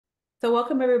So,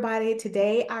 welcome everybody.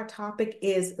 Today, our topic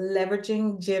is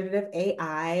leveraging generative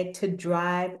AI to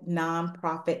drive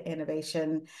nonprofit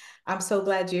innovation. I'm so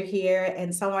glad you're here,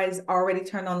 and somebody's already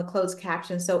turned on the closed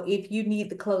caption. So, if you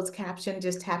need the closed caption,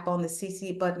 just tap on the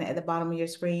CC button at the bottom of your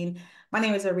screen. My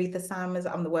name is Aretha Simons.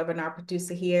 I'm the webinar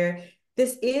producer here.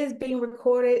 This is being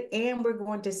recorded, and we're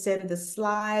going to send the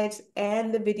slides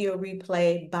and the video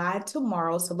replay by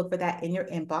tomorrow. So, look for that in your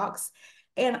inbox.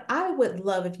 And I would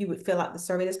love if you would fill out the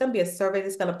survey. There's going to be a survey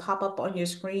that's going to pop up on your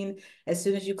screen as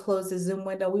soon as you close the Zoom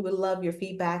window. We would love your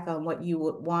feedback on what you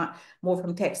would want more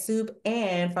from TechSoup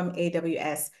and from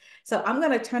AWS. So I'm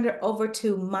going to turn it over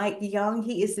to Mike Young.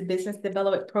 He is the Business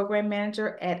Development Program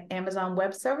Manager at Amazon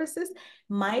Web Services.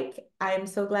 Mike, I am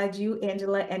so glad you,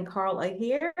 Angela, and Carl are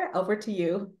here. Over to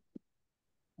you.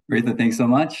 Aretha, thanks so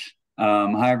much.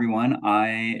 Hi, everyone.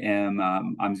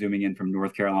 I'm zooming in from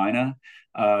North Carolina.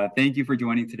 Thank you for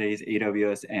joining today's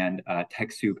AWS and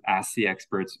TechSoup Ask the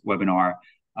Experts webinar.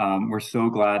 We're so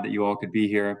glad that you all could be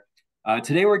here.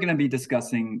 Today, we're going to be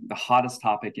discussing the hottest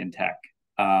topic in tech,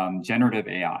 generative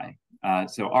AI.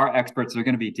 So our experts are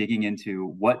going to be digging into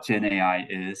what Gen AI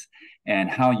is and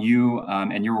how you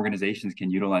and your organizations can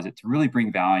utilize it to really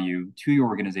bring value to your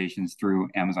organizations through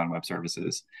Amazon Web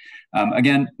Services.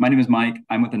 Again, my name is Mike.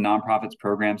 I'm with the Nonprofits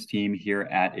Programs team here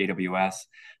at AWS.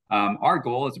 Our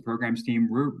goal as a programs team,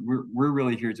 we're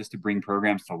really here just to bring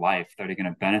programs to life that are going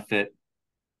to benefit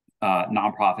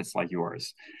nonprofits like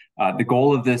yours. The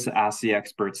goal of this Ask the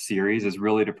Experts series is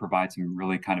really to provide some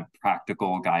really kind of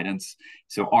practical guidance.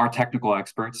 So our technical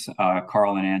experts,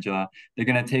 Carl and Angela, they're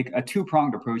going to take a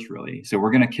two-pronged approach, really. So we're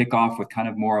going to kick off with kind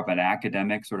of more of an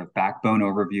academic sort of backbone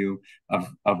overview of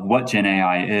what Gen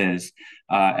AI is.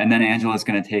 And then Angela is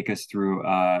going to take us through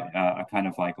a kind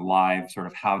of like live sort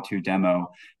of how-to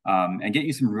demo and get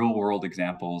you some real-world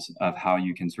examples of how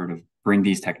you can sort of bring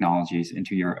these technologies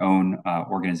into your own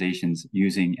organizations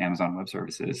using Amazon Web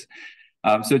Services.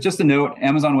 So just a note,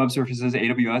 Amazon Web Services,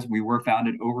 AWS, we were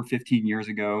founded over 15 years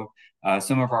ago.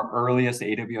 Some of our earliest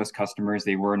AWS customers,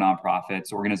 they were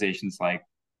nonprofits, organizations like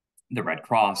the Red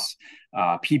Cross,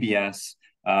 PBS.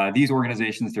 These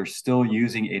organizations, they're still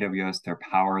using AWS to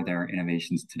power their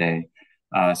innovations today.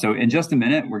 So in just a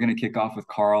minute, we're going to kick off with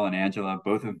Carl and Angela,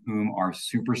 both of whom are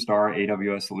superstar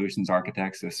AWS solutions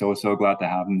architects. So glad to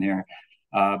have them here.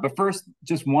 But first,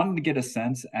 just wanted to get a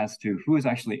sense as to who is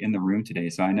actually in the room today.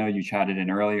 So I know you chatted in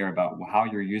earlier about how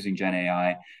you're using Gen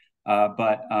AI,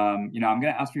 but I'm going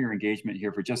to ask for your engagement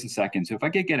here for just a second. So if I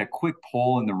could get a quick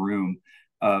poll in the room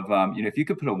of, if you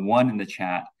could put a 1 in the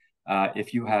chat,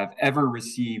 if you have ever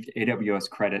received AWS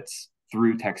credits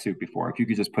through TechSoup before, if you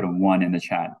could just put a 1 in the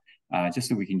chat. Just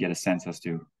so we can get a sense as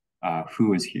to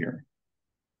who is here.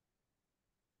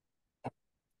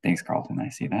 Thanks, Carlton. I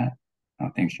see that. Oh,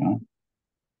 thanks, Sean.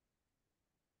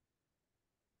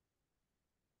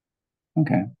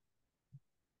 Okay.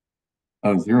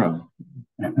 Oh, 0.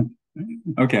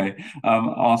 Okay,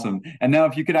 awesome. And now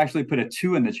if you could actually put a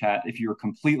 2 in the chat if you're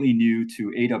completely new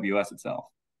to AWS itself.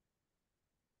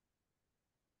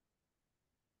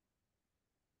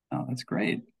 Oh, that's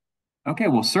great. Okay,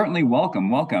 well, certainly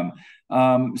welcome.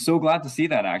 So glad to see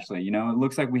that, actually. It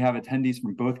looks like we have attendees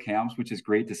from both camps, which is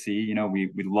great to see.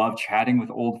 We love chatting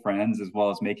with old friends as well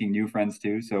as making new friends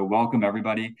too. So welcome,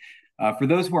 everybody. For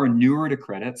those who are newer to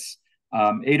credits,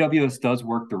 AWS does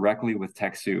work directly with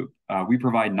TechSoup. We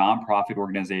provide nonprofit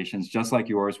organizations just like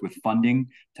yours with funding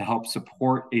to help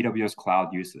support AWS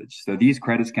cloud usage. So these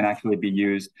credits can actually be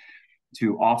used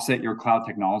to offset your cloud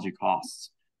technology costs.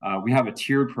 We have a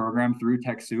tiered program through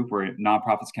TechSoup where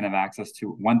nonprofits can have access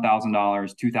to $1,000,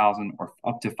 $2,000, or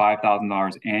up to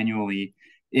 $5,000 annually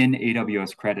in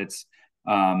AWS credits,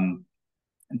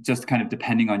 just kind of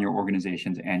depending on your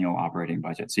organization's annual operating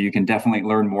budget. So you can definitely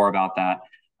learn more about that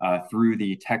through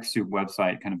the TechSoup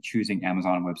website, kind of choosing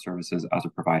Amazon Web Services as a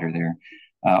provider there.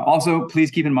 Also, please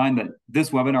keep in mind that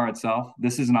this webinar itself,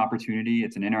 this is an opportunity.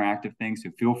 It's an interactive thing, so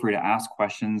feel free to ask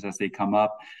questions as they come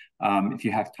up. If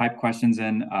you have type questions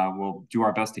in, we'll do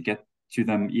our best to get to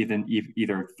them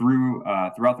either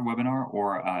throughout the webinar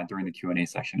or during the Q&A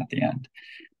section at the end.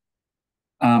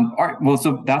 All right, well,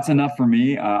 so that's enough for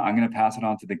me. I'm going to pass it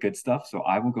on to the good stuff, so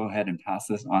I will go ahead and pass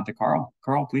this on to Carl.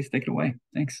 Carl, please take it away.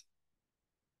 Thanks.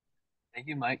 Thank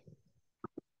you, Mike.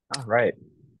 All right.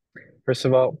 First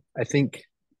of all, I think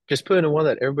just put in a 1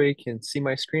 that everybody can see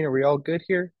my screen. Are we all good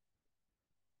here?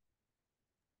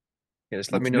 Yeah,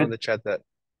 just let me know in the chat that.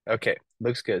 Okay,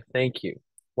 looks good. Thank you.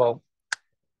 Well,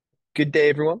 good day,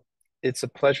 everyone. It's a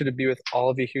pleasure to be with all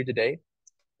of you here today.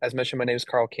 As mentioned, my name is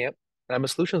Carl Camp, and I'm a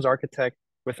solutions architect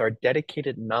with our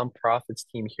dedicated nonprofits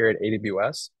team here at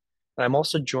AWS. And I'm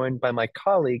also joined by my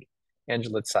colleague,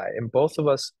 Angela Tsai, and both of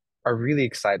us are really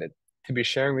excited to be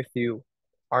sharing with you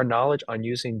our knowledge on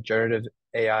using generative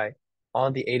AI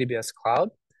on the AWS cloud,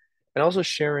 and also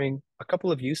sharing a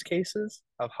couple of use cases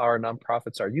of how our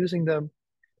nonprofits are using them.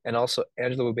 And also,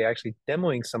 Angela will be actually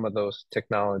demoing some of those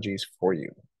technologies for you.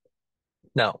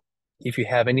 Now, if you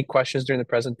have any questions during the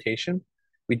presentation,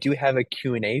 we do have a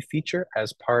Q&A feature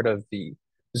as part of the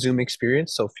Zoom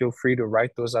experience, so feel free to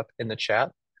write those up in the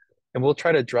chat, and we'll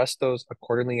try to address those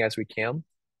accordingly as we can.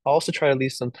 I'll also try to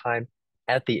leave some time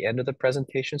at the end of the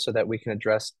presentation so that we can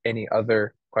address any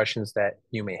other questions that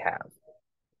you may have.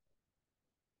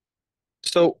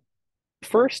 So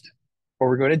first, what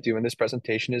we're going to do in this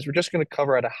presentation is we're just going to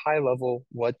cover at a high level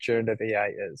what generative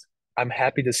AI is. I'm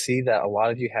happy to see that a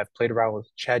lot of you have played around with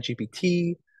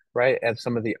ChatGPT, right, and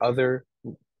some of the other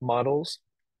models.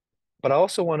 But I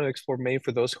also want to explore maybe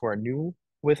for those who are new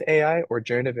with AI or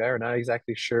generative AI, or not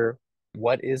exactly sure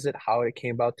what is it, how it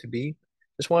came about to be.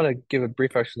 Just want to give a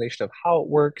brief explanation of how it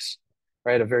works,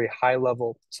 right, at a very high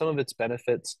level, some of its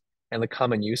benefits, and the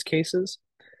common use cases.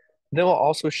 Then we'll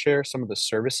also share some of the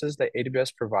services that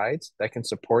AWS provides that can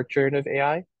support generative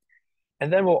AI.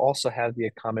 And then we'll also have the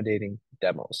accommodating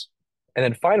demos. And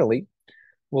then finally,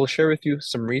 we'll share with you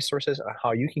some resources on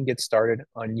how you can get started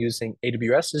on using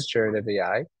AWS's generative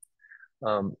AI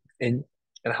and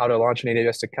how to launch an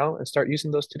AWS account and start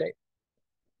using those today.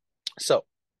 So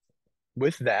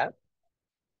with that,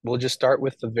 we'll just start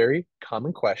with the very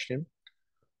common question.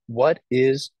 What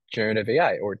is generative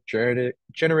AI or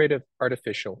generative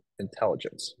artificial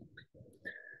intelligence?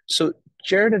 So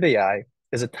generative AI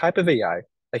is a type of AI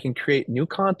that can create new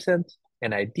content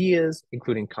and ideas,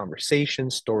 including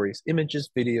conversations, stories, images,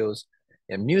 videos,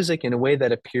 and music in a way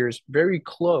that appears very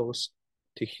close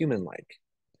to human-like.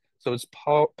 So it's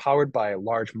powered by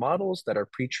large models that are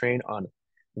pre-trained on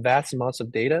vast amounts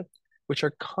of data, which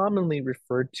are commonly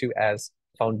referred to as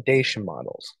foundation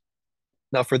models.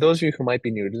 Now, for those of you who might be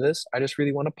new to this, I just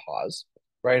really want to pause,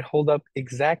 right? Hold up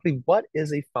exactly what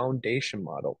is a foundation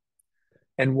model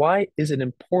and why is it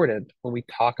important when we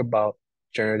talk about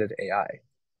generative AI?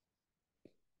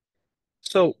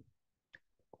 So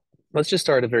let's just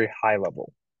start at a very high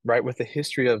level, right? With the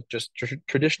history of just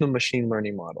traditional machine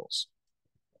learning models.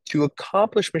 To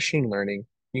accomplish machine learning,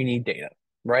 you need data,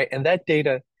 right? And that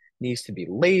data needs to be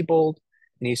labeled,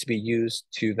 needs to be used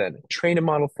to then train a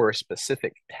model for a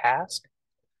specific task.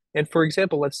 And for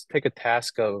example, let's take a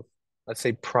task of, let's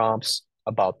say, prompts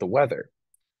about the weather.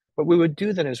 What we would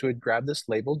do then is we would grab this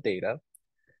labeled data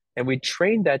and we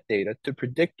train that data to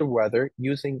predict the weather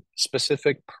using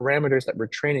specific parameters that we're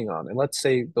training on. And let's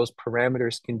say those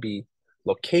parameters can be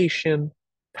location,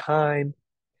 time,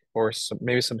 or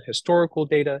maybe some historical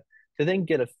data to then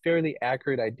get a fairly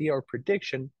accurate idea or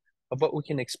prediction of what we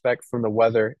can expect from the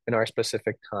weather in our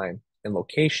specific time and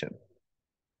location.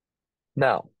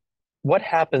 Now, what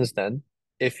happens then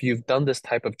if you've done this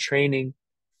type of training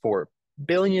for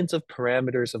billions of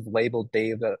parameters of labeled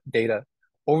data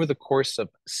over the course of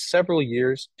several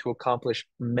years to accomplish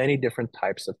many different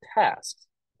types of tasks?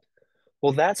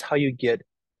 Well, that's how you get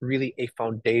really a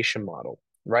foundation model,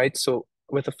 right? So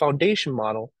with a foundation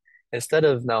model, instead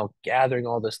of now gathering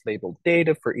all this labeled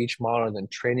data for each model and then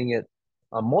training it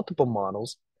on multiple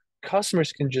models,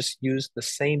 customers can just use the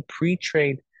same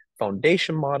pre-trained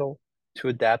foundation model to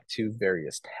adapt to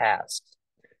various tasks.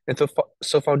 And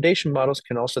so foundation models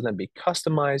can also then be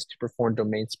customized to perform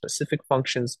domain-specific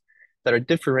functions that are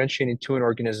differentiating to an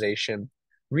organization,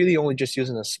 really only just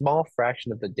using a small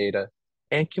fraction of the data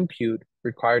and compute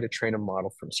required to train a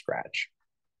model from scratch.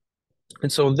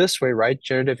 And so in this way, right,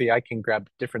 generative AI can grab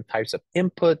different types of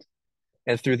input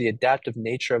and through the adaptive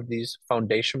nature of these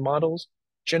foundation models,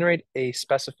 generate a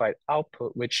specified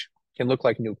output, which can look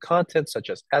like new content such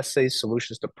as essays,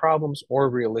 solutions to problems, or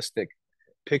realistic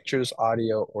pictures,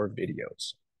 audio, or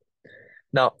videos.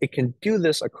 Now, it can do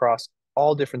this across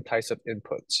all different types of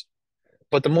inputs.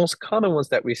 But the most common ones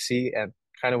that we see, and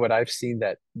kind of what I've seen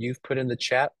that you've put in the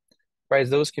chat, right,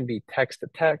 those can be text to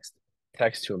text,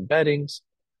 text to embeddings,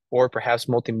 or perhaps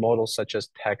multimodal such as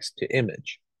text to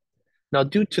image. Now,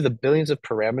 due to the billions of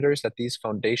parameters that these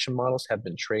foundation models have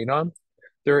been trained on,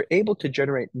 they're able to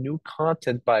generate new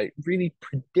content by really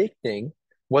predicting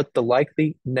what the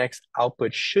likely next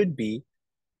output should be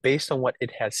based on what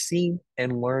it has seen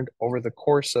and learned over the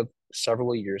course of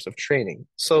several years of training.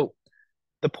 So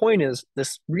the point is,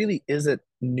 this really isn't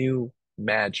new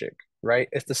magic, right?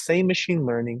 It's the same machine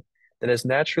learning that has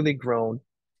naturally grown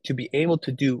to be able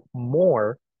to do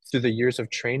more through the years of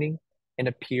training and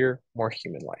appear more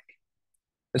human-like.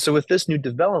 And so with this new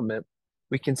development,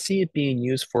 we can see it being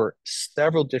used for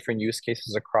several different use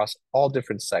cases across all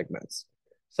different segments.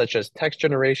 such as text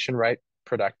generation, right?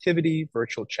 Productivity,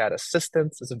 virtual chat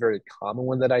assistants is a very common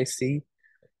one that I see.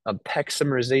 Text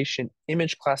summarization,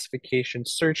 image classification,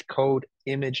 search code,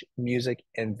 image, music,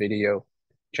 and video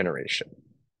generation.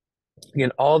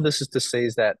 Again, all of this is to say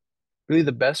is that really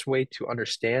the best way to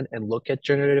understand and look at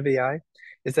generative AI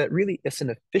is that really it's an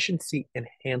efficiency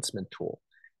enhancement tool,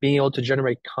 being able to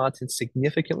generate content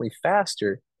significantly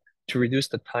faster to reduce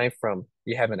the time from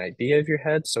you have an idea of your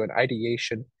head, so an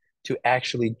ideation, to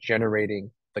actually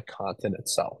generating the content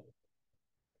itself.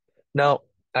 Now,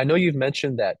 I know you've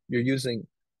mentioned that you're using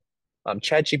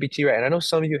ChatGPT, right? And I know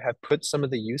some of you have put some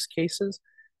of the use cases,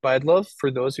 but I'd love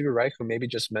for those of you, right, who maybe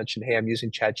just mentioned, hey, I'm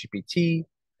using ChatGPT,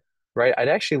 right? I'd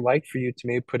actually like for you to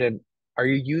maybe put in, are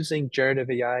you using generative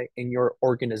AI in your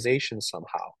organization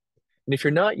somehow? And if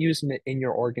you're not using it in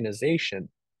your organization,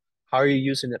 how are you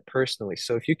using it personally?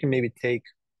 So if you can maybe take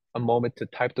a moment to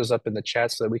type those up in the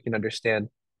chat so that we can understand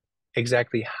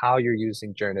exactly how you're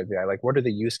using generative AI, like what are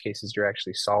the use cases you're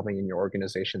actually solving in your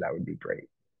organization, that would be great.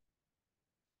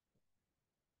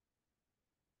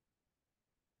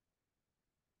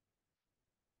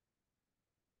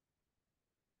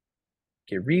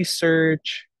 Okay,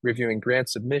 research, reviewing grant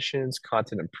submissions,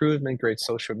 content improvement, great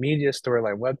social media,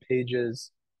 storyline web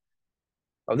pages.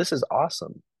 Oh, this is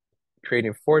awesome.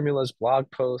 Creating formulas,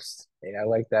 blog posts. Hey, I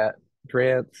like that.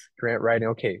 Grant writing.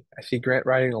 Okay, I see grant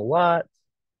writing a lot.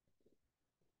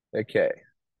 Okay.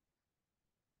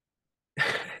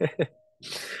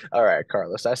 All right,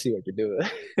 Carlos, I see what you're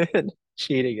doing.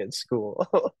 Cheating in school.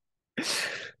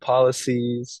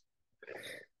 Policies.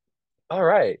 All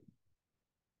right.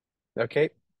 Okay.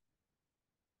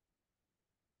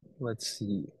 Let's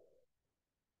see.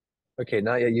 Okay,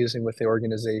 not yet using with the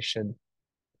organization.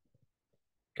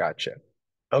 Gotcha.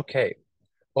 Okay.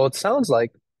 Well, it sounds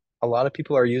like a lot of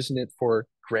people are using it for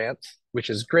grants, which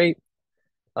is great.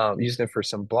 Using it for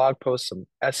some blog posts, some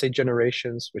essay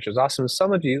generations, which is awesome.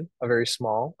 Some of you are very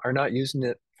small, are not using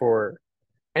it for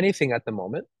anything at the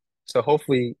moment. So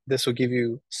hopefully this will give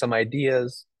you some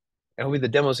ideas, and hopefully the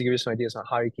demos will give you some ideas on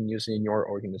how you can use it in your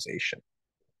organization.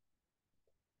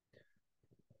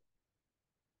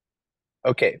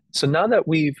 Okay, so now that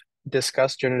we've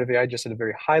discussed generative AI just at a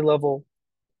very high level,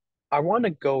 I want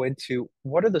to go into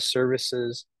what are the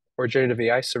services or generative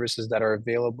AI services that are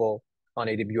available on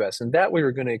AWS. And that way,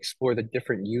 we're going to explore the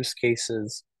different use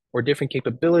cases or different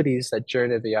capabilities that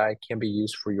generative AI can be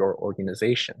used for your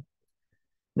organization.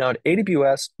 Now, at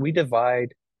AWS, we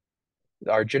divide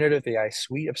our generative AI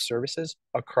suite of services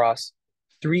across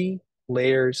 3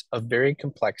 layers of varying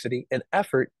complexity and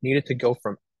effort needed to go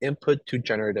from input to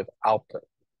generative output.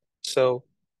 So,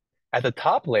 at the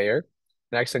top layer,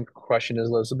 an excellent question,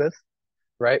 Elizabeth,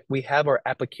 right? We have our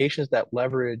applications that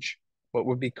leverage what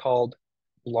would be called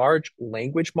large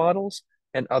language models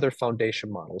and other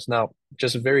foundation models. Now,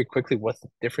 just very quickly, what's the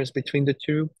difference between the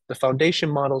two? The foundation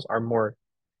models are more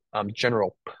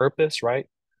general purpose, right?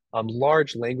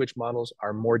 Large language models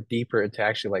are more deeper into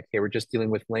actually like, hey, we're just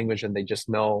dealing with language and they just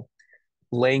know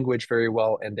language very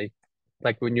well. And they,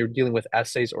 like when you're dealing with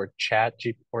essays or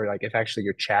or like if actually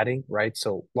you're chatting, right?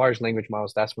 So large language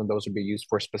models, that's when those would be used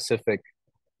for specific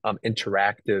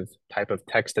interactive type of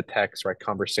text to text, right?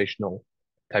 Conversational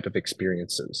type of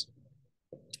experiences.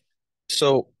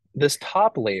 So this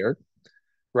top layer,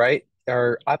 right,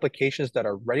 are applications that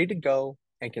are ready to go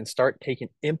and can start taking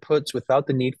inputs without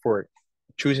the need for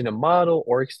choosing a model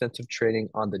or extensive training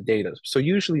on the data. So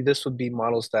usually this would be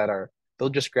models that are, they'll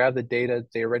just grab the data,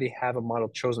 they already have a model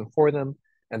chosen for them,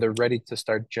 and they're ready to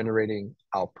start generating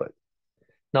output.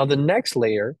 Now, the next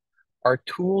layer are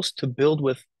tools to build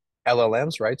with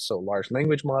LLMs, right? So large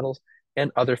language models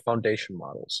and other foundation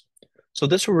models. So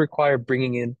this will require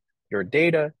bringing in your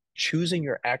data, choosing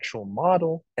your actual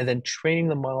model, and then training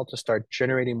the model to start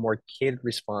generating more catered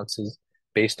responses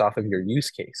based off of your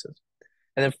use cases.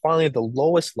 And then finally, the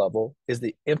lowest level is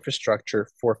the infrastructure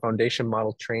for foundation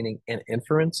model training and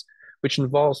inference, which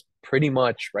involves pretty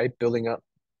much, right, building up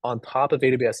on top of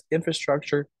AWS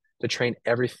infrastructure to train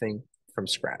everything from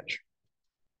scratch.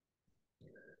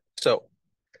 So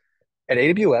at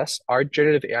AWS, our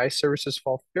generative AI services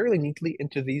fall fairly neatly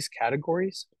into these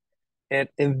categories. And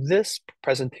in this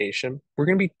presentation, we're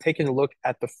going to be taking a look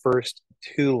at the first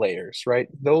 2 layers, right?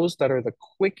 Those that are the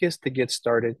quickest to get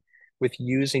started with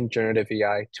using generative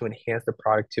AI to enhance the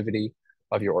productivity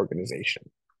of your organization.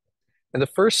 And the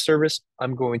first service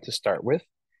I'm going to start with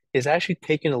is actually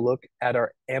taking a look at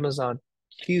our Amazon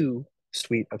Q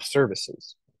suite of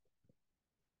services.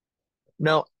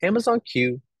 Now, Amazon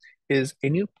Q is a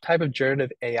new type of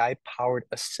generative AI powered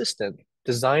assistant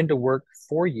designed to work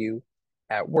for you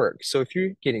at work. So if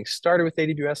you're getting started with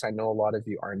AWS, I know a lot of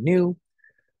you are new.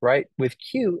 right? With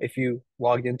Q, if you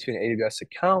logged into an AWS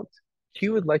account,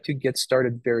 Q would like to get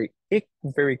started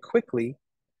very quickly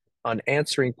on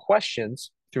answering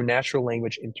questions through natural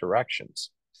language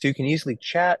interactions. So you can easily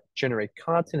chat, generate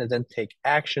content, and then take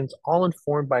actions, all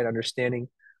informed by an understanding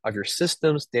of your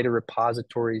systems, data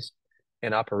repositories,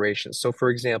 and operations. So for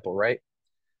example, right,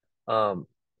 um,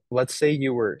 let's say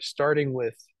you were starting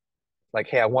with like,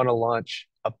 hey, I want to launch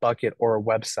a bucket or a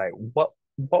website. What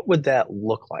would that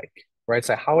look like? Right?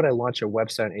 So how would I launch a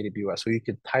website on AWS? So you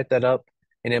could type that up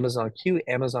in Amazon Q.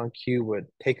 Amazon Q would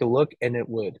take a look and it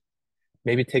would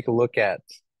maybe take a look at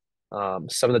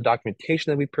some of the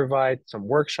documentation that we provide, some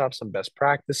workshops, some best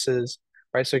practices,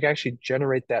 right? So it can actually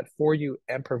generate that for you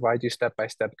and provide you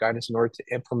step-by-step guidance in order to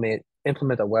implement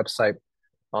a website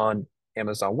on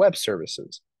Amazon Web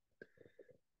Services.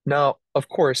 Now, of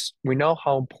course, we know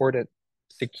how important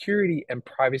security and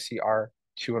privacy are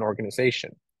to an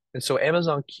organization. And so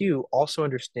Amazon Q also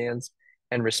understands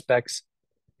and respects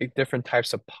different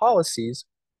types of policies,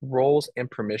 roles,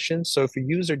 and permissions. So if a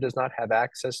user does not have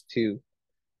access to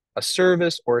a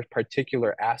service or a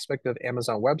particular aspect of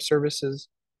Amazon Web Services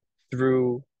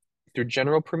through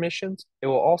general permissions, it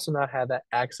will also not have that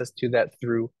access to that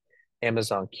through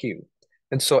Amazon Q.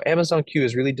 And so Amazon Q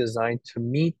is really designed to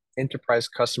meet enterprise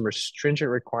customers'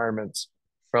 stringent requirements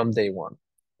from day one.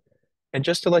 And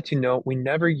just to let you know, we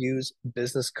never use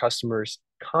business customers'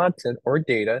 content or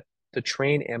data to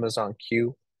train Amazon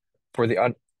Q for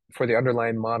the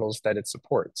underlying models that it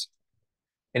supports.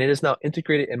 And it is now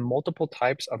integrated in multiple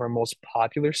types of our most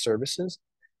popular services,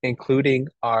 including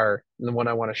the one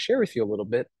I want to share with you a little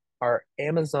bit, our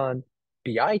Amazon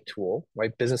BI tool,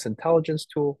 right, business intelligence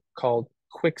tool called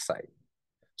QuickSight.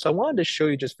 So I wanted to show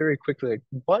you just very quickly, like,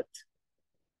 what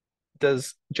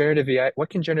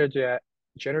can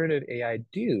generative AI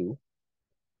do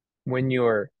when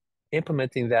you're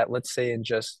implementing that, let's say, in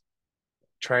just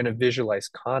trying to visualize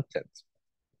content.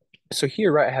 So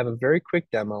here, right, I have a very quick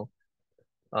demo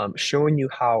showing you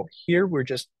how here we're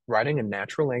just writing a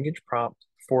natural language prompt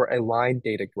for a line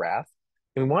data graph,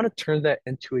 and we want to turn that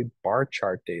into a bar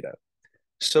chart data.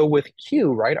 So with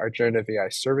Q, right, our generative AI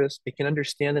service, it can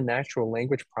understand the natural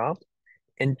language prompt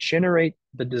and generate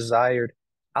the desired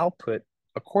output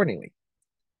accordingly.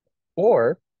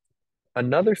 Or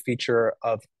another feature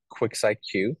of QuickSight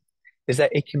Q is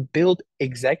that it can build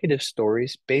executive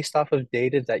stories based off of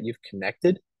data that you've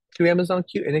connected to Amazon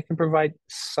Q, and it can provide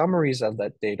summaries of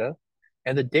that data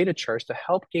and the data charts to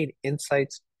help gain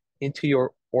insights into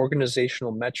your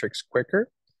organizational metrics quicker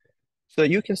so that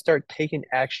you can start taking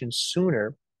action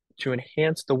sooner to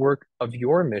enhance the work of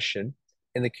your mission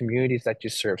in the communities that you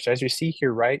serve. So as you see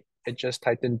here, right, it just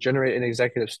typed in generate an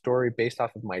executive story based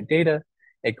off of my data.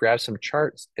 It grabs some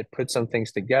charts, it puts some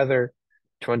things together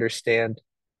to understand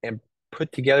and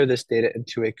put together this data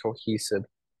into a cohesive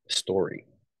story.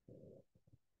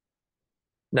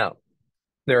 Now,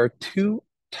 there are two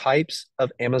types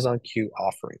of Amazon Q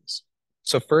offerings.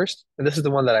 So first, and this is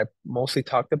the one that I mostly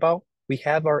talked about, we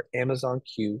have our Amazon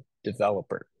Q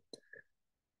developer.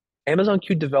 Amazon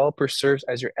Q developer serves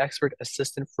as your expert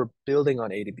assistant for building on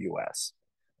AWS,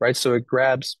 right? So it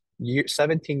grabs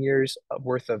 17 years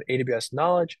worth of AWS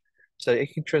knowledge so that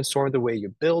it can transform the way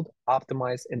you build,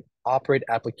 optimize, and operate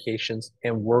applications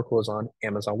and workloads on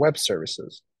Amazon Web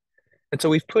Services. And so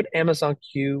we've put Amazon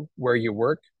Q where you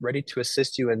work, ready to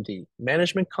assist you in the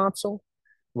management console,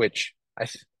 which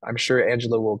I'm sure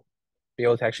Angela will be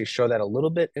able to actually show that a little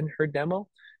bit in her demo,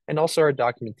 and also our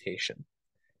documentation.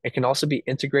 It can also be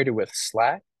integrated with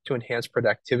Slack to enhance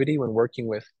productivity when working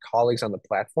with colleagues on the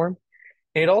platform.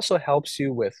 And it also helps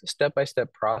you with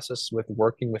step-by-step process with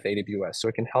working with AWS. So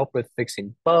it can help with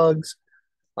fixing bugs,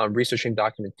 researching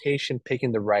documentation,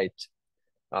 picking the right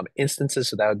instances.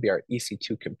 So that would be our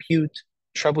EC2 compute,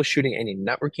 troubleshooting any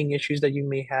networking issues that you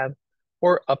may have,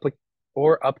 or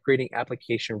upgrading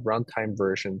application runtime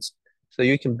versions so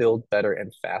you can build better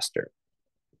and faster.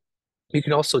 You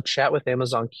can also chat with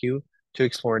Amazon Q to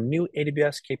explore new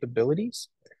AWS capabilities.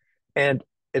 And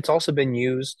it's also been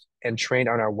used and trained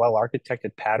on our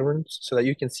well-architected patterns so that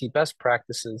you can see best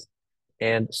practices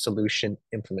and solution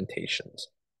implementations.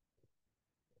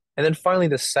 And then finally,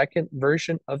 the second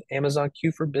version of Amazon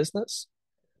Q for Business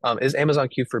is Amazon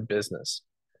Q for Business.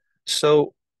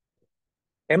 So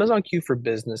Amazon Q for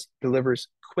Business delivers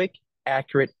quick,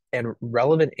 accurate, and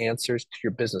relevant answers to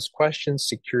your business questions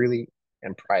securely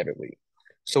and privately.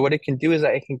 So what it can do is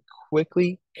that it can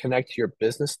quickly connect to your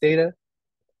business data,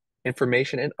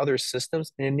 information, and other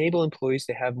systems and enable employees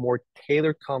to have more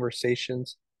tailored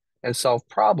conversations and solve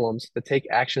problems that take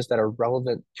actions that are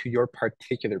relevant to your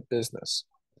particular business.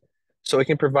 So it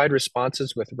can provide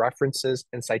responses with references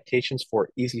and citations for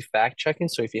easy fact checking.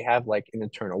 So if you have like an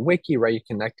internal wiki, right, you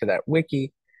connect to that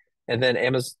wiki, and then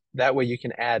Amazon, that way you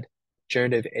can add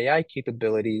generative AI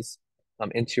capabilities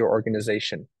into your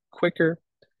organization quicker.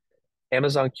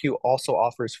 Amazon Q also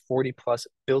offers 40 plus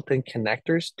built-in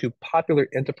connectors to popular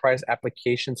enterprise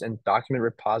applications and document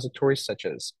repositories such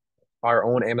as our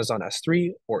own Amazon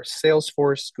S3 or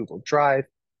Salesforce, Google Drive,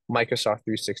 Microsoft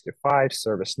 365,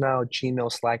 ServiceNow, Gmail,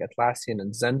 Slack, Atlassian,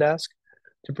 and Zendesk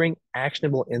to bring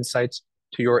actionable insights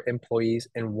to your employees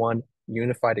in one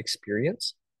unified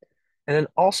experience. And then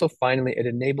also finally, it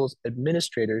enables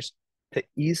administrators to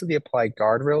easily apply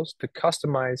guardrails to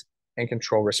customize and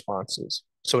control responses.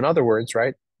 So in other words,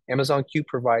 right, Amazon Q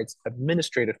provides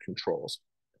administrative controls.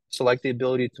 So like the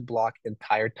ability to block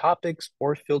entire topics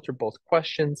or filter both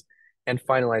questions and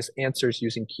finalize answers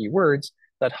using keywords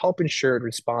that help ensure it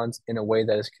responds in a way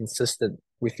that is consistent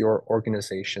with your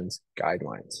organization's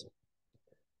guidelines.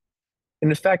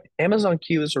 And in fact, Amazon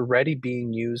Q is already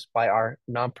being used by our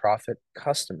nonprofit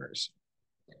customers.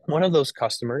 One of those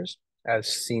customers, as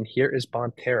seen here, is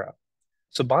Bonterra.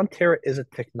 So Bonterra is a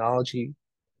technology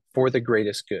for the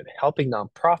greatest good, helping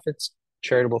nonprofits,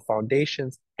 charitable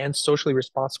foundations, and socially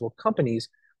responsible companies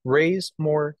raise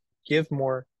more, give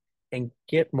more, and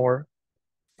get more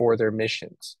for their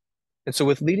missions. And so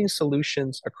with leading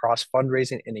solutions across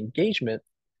fundraising and engagement,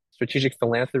 strategic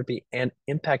philanthropy, and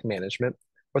impact management,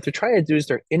 what they're trying to do is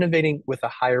they're innovating with a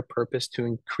higher purpose to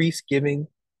increase giving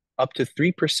up to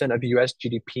 3% of US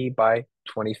GDP by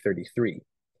 2033.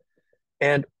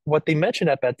 And what they mention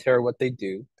at Banterra, what they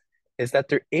do is that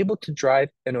they're able to drive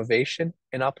innovation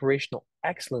and operational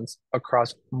excellence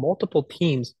across multiple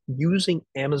teams using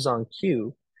Amazon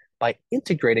Q by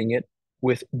integrating it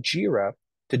with Jira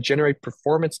to generate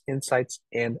performance insights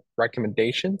and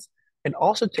recommendations, and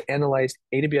also to analyze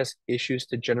AWS issues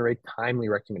to generate timely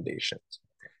recommendations.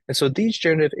 And so these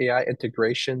generative AI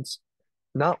integrations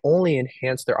not only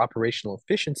enhance their operational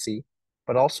efficiency,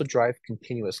 but also drive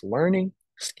continuous learning,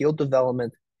 skill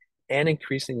development, and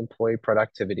increasing employee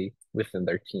productivity within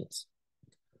their teams.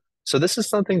 So this is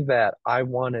something that I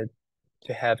wanted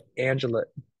to have Angela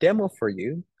demo for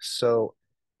you. So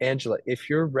Angela, if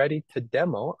you're ready to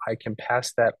demo, I can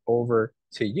pass that over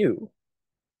to you.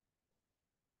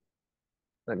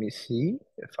 Let me see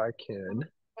if I can.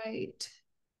 Right.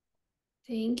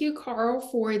 Thank you, Carl,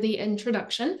 for the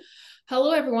introduction.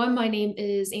 Hello, everyone. My name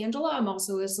is Angela. I'm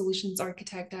also a solutions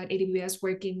architect at AWS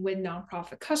working with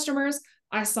nonprofit customers.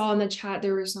 I saw in the chat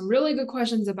there were some really good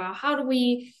questions about how do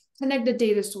we connect the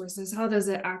data sources? How does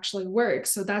it actually work?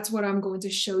 So that's what I'm going to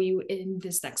show you in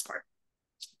this next part.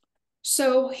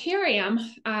 So here I am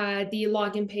at the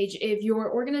login page. If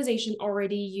your organization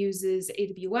already uses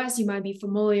AWS, you might be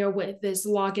familiar with this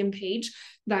login page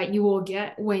that you will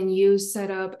get when you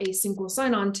set up a single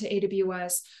sign-on to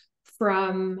AWS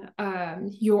from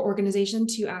your organization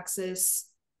to access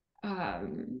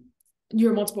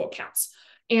your multiple accounts.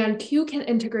 And Q can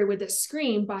integrate with this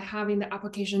screen by having the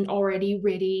application already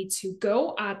ready to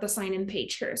go at the sign-in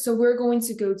page here. So we're going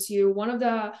to go to one of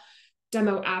the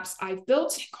demo apps I've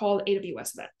built called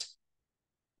AWS Event.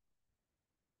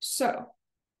 So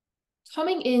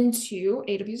coming into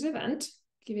AWS Event,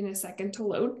 giving a second to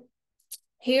load.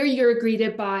 Here you're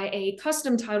greeted by a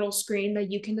custom title screen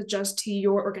that you can adjust to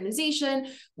your organization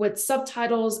with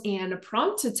subtitles and a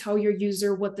prompt to tell your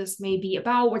user what this may be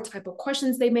about, what type of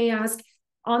questions they may ask.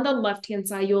 On the left-hand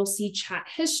side, you'll see chat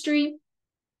history.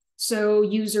 So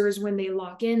users, when they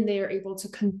log in, they are able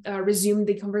to resume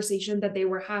the conversation that they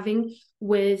were having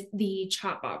with the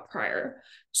chatbot prior.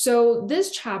 So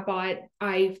this chatbot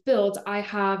I've built, I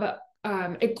have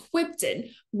equipped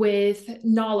it with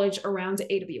knowledge around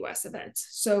AWS events.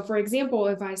 So for example,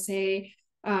 if I say,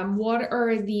 what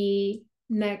are the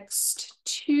next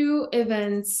 2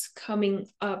 events coming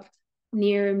up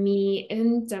near me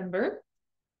in Denver?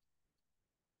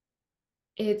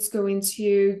 It's going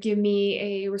to give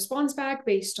me a response back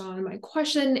based on my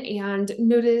question, and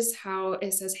notice how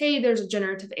it says, hey, there's a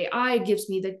generative AI, it gives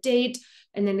me the date,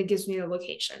 and then it gives me the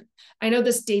location. I know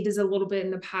this date is a little bit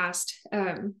in the past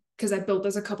because I built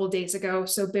this a couple of days ago,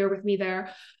 so bear with me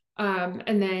there.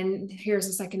 And then here's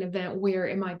a second event where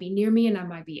it might be near me and I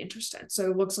might be interested. So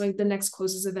it looks like the next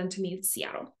closest event to me is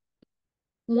Seattle.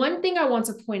 One thing I want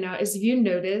to point out is if you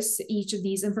notice, each of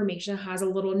these information has a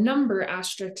little number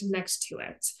asterisk next to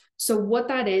it. So what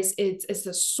that is, it's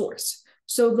the source.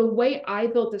 So the way I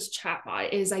built this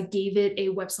chatbot is I gave it a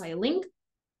website link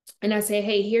And I say,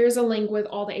 hey, here's a link with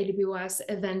all the AWS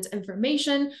event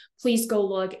information. Please go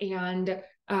look and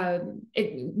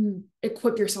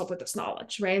equip yourself with this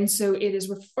knowledge, right? And so it is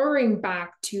referring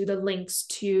back to the links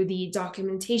to the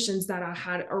documentations that I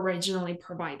had originally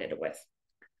provided with.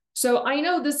 So I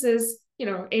know this is,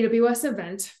 AWS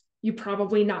event. You're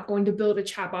probably not going to build a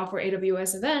chatbot for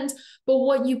AWS event, but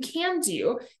what you can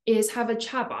do is have a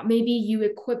chatbot. Maybe you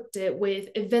equipped it with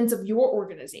events of your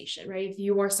organization, right? If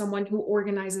you are someone who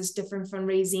organizes different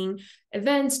fundraising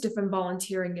events, different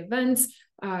volunteering events,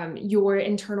 your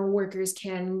internal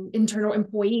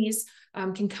employees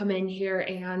can come in here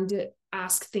and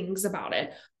ask things about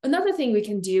it. Another thing we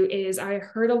can do is I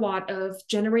heard a lot of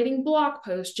generating blog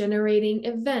posts, generating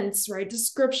events, right?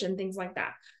 Description, things like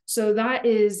that. So that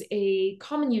is a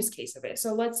common use case of it.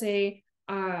 So let's say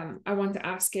I want to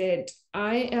ask it,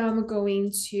 I am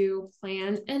going to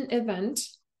plan an event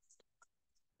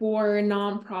for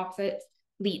nonprofit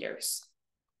leaders.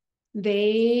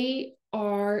 They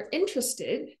are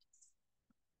interested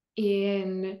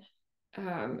in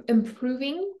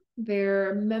improving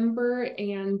their member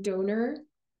and donor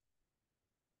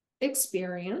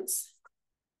experience.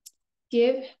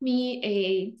 Give me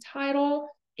a title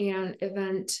and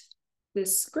event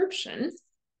description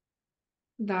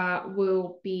that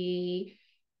will be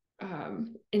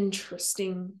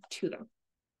interesting to them.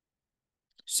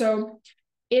 So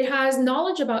it has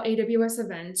knowledge about AWS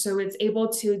events, so it's able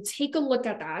to take a look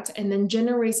at that and then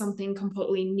generate something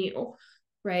completely new,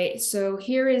 right? So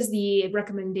here is the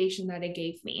recommendation that it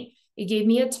gave me. It gave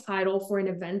me a title for an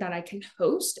event that I can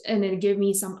host, and it gave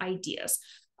me some ideas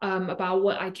about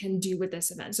what I can do with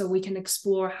this event. So we can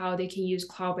explore how they can use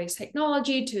cloud-based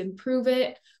technology to improve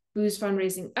it, boost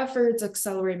fundraising efforts,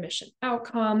 accelerate mission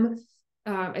outcome,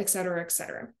 et cetera, et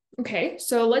cetera. Okay,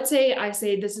 so let's say I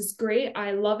say, this is great,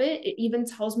 I love it. It even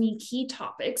tells me key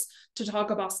topics to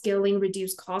talk about scaling,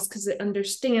 reduce costs, because it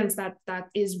understands that that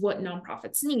is what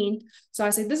nonprofits need. So I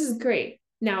say, this is great.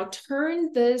 Now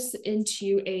turn this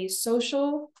into a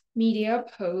social media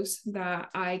post that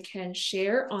I can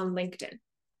share on LinkedIn.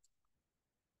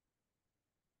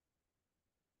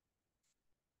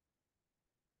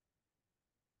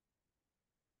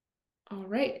 All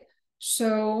right,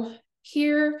 so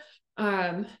here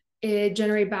it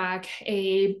generates back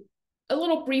a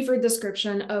little briefer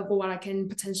description of what I can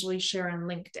potentially share on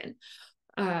LinkedIn.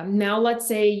 Now let's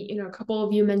say, a couple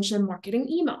of you mentioned marketing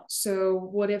email. So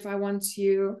what if I want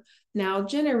to now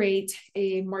generate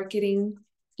a marketing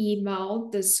email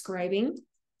describing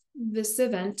this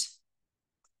event?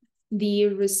 The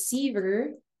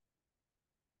receiver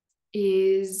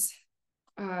is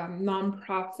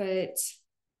nonprofit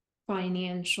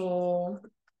financial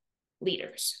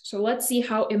leaders. So let's see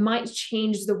how it might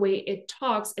change the way it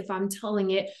talks if I'm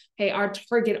telling it, hey, our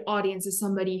target audience is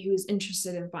somebody who's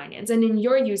interested in finance. And in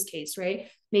your use case, right,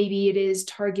 maybe it is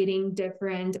targeting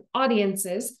different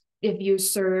audiences if you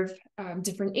serve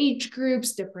different age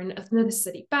groups, different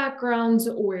ethnicity backgrounds,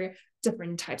 or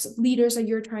different types of leaders that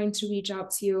you're trying to reach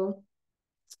out to.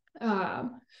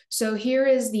 So here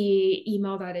is the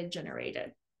email that it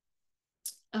generated.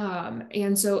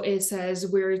 And so it says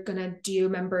we're gonna do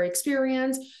member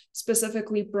experience,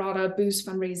 specifically brought up boost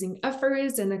fundraising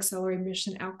efforts and accelerate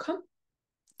mission outcome.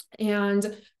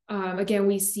 And again,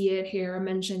 we see it here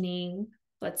mentioning,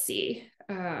 let's see,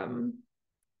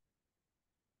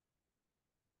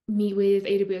 meet with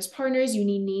AWS partners,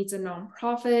 unique needs and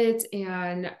nonprofits,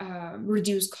 and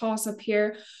reduce costs up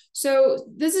here. So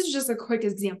this is just a quick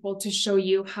example to show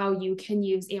you how you can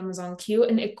use Amazon Q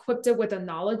and equip it with the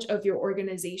knowledge of your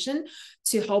organization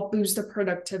to help boost the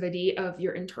productivity of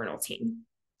your internal team.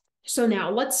 So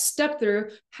now let's step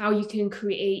through how you can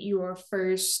create your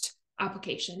first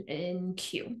application in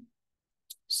Q.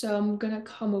 So I'm gonna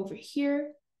come over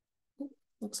here.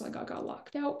 Looks like I got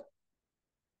locked out.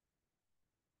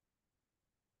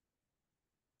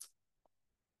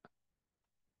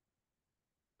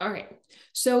 All right,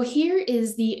 so here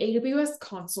is the AWS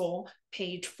console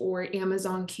page for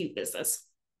Amazon Q Business.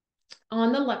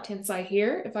 On the left-hand side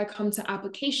here, if I come to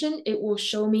application, it will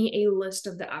show me a list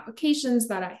of the applications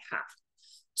that I have.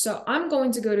 So I'm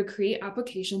going to go to create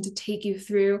application to take you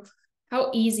through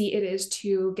how easy it is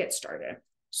to get started.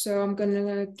 So I'm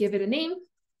gonna give it a name,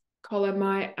 call it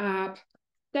my app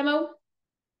demo.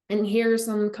 And here are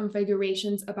some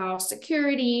configurations about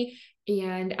security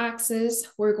and access.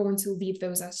 We're going to leave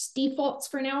those as defaults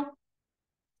for now.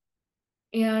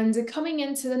 And coming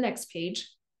into the next page,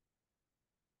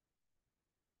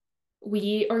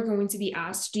 we are going to be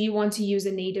asked, do you want to use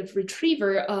a native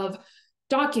retriever of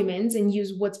documents and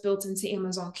use what's built into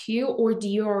Amazon Q, or do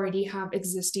you already have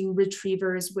existing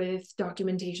retrievers with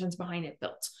documentations behind it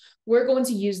built? We're going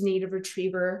to use Native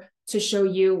Retriever to show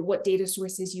you what data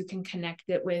sources you can connect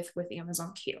it with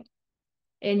Amazon Q.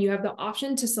 And you have the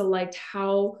option to select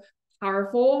how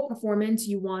powerful performance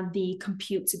you want the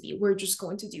compute to be. We're just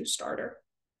going to do starter.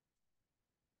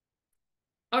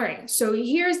 All right, so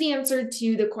here's the answer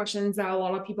to the questions that a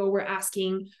lot of people were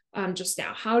asking just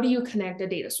now. How do you connect the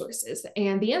data sources?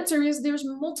 And the answer is there's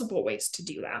multiple ways to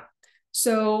do that.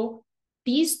 So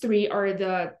these three are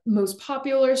the most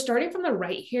popular. Starting from the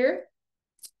right here,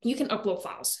 you can upload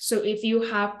files. So if you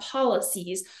have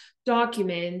policies,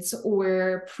 documents,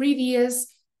 or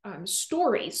previous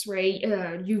stories, right?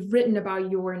 You've written about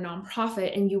your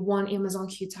nonprofit and you want Amazon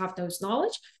Q to have those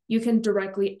knowledge, you can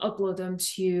directly upload them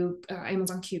to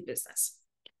Amazon Q Business.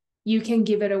 You can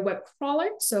give it a web crawler.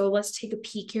 So let's take a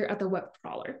peek here at the web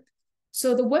crawler.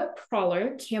 So the web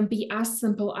crawler can be as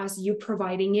simple as you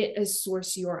providing it a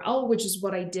source URL, which is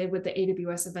what I did with the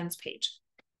AWS events page.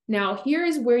 Now, here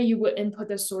is where you would input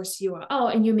the source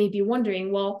URL, and you may be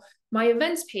wondering, well, my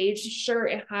events page, sure,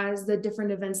 it has the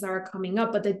different events that are coming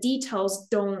up, but the details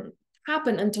don't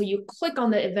happen until you click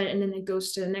on the event and then it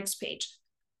goes to the next page.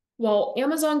 Well,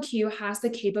 Amazon Q has the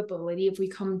capability, if we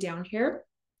come down here,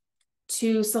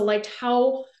 to select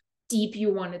how deep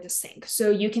you wanted to sync.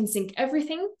 So you can sync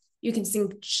everything, you can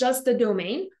sync just the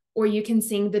domain, or you can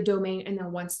sync the domain and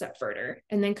then one step further.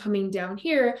 And then coming down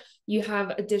here, you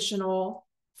have additional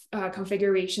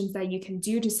configurations that you can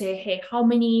do to say, hey, how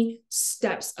many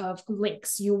steps of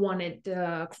links you wanted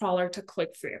the crawler to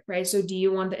click through, right? So do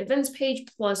you want the events page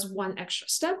plus one extra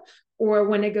step? Or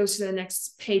when it goes to the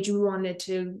next page, you wanted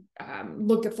to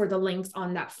look for the links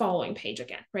on that following page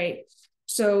again, right?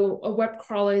 So a web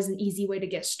crawler is an easy way to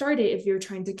get started if you're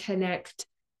trying to connect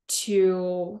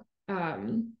to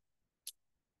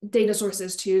data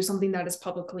sources to something that is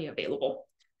publicly available.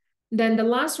 Then the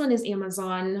last one is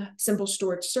Amazon Simple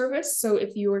Storage Service. So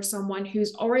if you are someone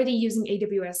who's already using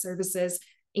AWS services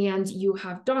and you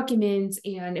have documents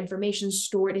and information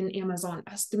stored in Amazon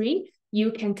S3,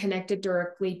 you can connect it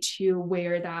directly to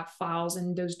where that files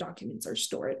and those documents are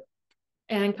stored.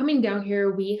 And coming down here,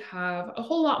 we have a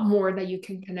whole lot more that you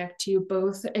can connect to,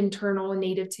 both internal and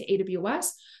native to AWS,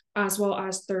 as well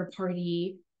as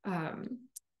third-party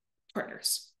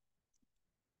partners.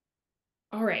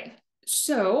 All right.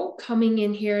 So coming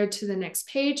in here to the next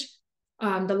page,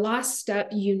 the last step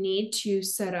you need to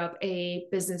set up a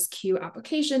business queue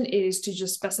application is to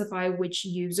just specify which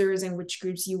users and which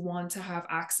groups you want to have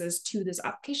access to this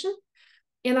application.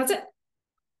 And that's it.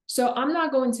 So I'm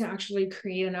not going to actually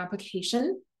create an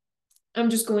application.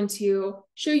 I'm just going to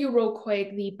show you real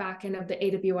quick the backend of the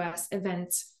AWS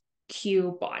events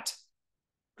queue bot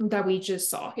that we just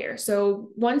saw here. So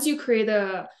once you create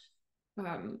a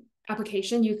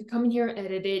application, you can come in here and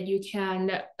edit it. You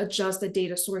can adjust the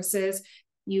data sources.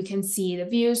 You can see the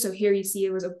view. So here you see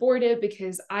it was aborted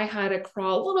because I had to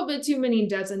crawl a little bit too many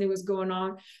debts and it was going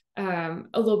on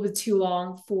a little bit too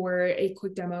long for a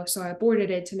quick demo. So I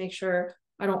aborted it to make sure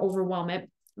I don't overwhelm it.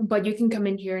 But you can come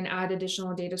in here and add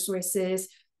additional data sources.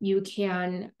 You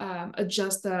can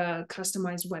adjust the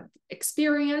customized web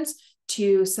experience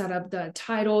to set up the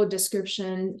title,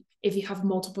 description, if you have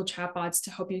multiple chatbots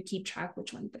to help you keep track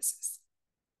which one this is.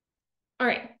 All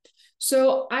right,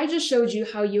 so I just showed you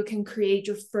how you can create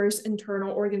your first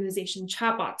internal organization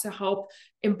chatbot to help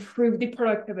improve the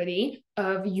productivity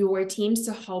of your teams,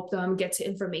 to help them get to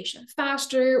information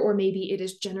faster, or maybe it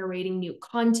is generating new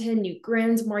content, new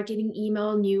grants, marketing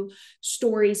email, new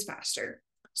stories faster.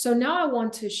 So now I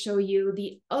want to show you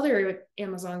the other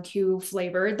Amazon Q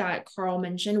flavor that Carl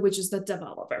mentioned, which is the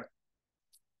developer.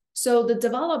 So the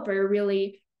developer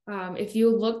really, if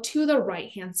you look to the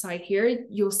right-hand side here,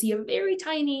 you'll see a very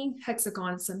tiny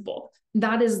hexagon symbol.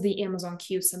 That is the Amazon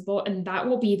Q symbol, and that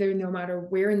will be there no matter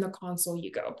where in the console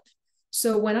you go.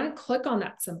 So when I click on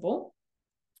that symbol,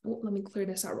 let me clear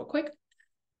this out real quick.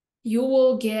 You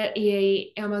will get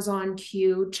a Amazon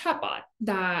Q chatbot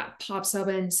that pops up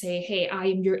and say, hey, I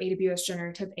am your AWS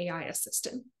Generative AI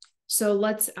assistant. So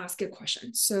let's ask a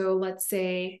question. So let's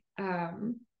say,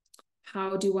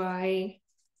 how do I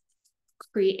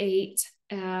create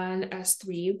an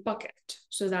S3 bucket?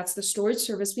 So that's the storage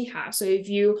service we have. So if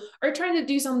you are trying to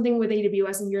do something with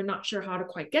AWS and you're not sure how to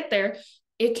quite get there,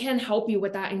 it can help you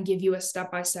with that and give you a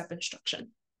step-by-step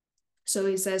instruction. So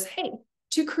it says, hey,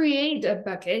 to create a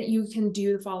bucket, you can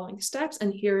do the following steps,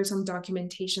 and here are some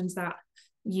documentations that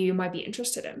you might be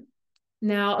interested in.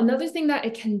 Now, another thing that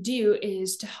it can do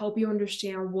is to help you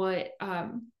understand what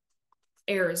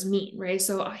errors mean, right?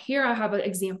 So here I have an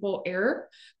example error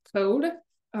code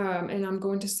And I'm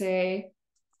going to say,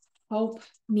 help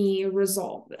me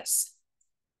resolve this.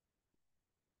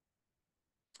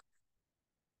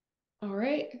 All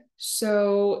right,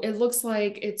 so it looks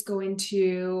like it's going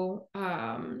to,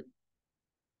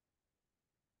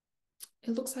 it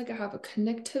looks like I have a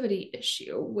connectivity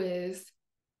issue with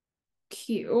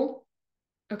Q.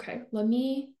 Okay, let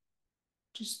me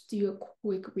just do a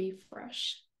quick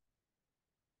refresh.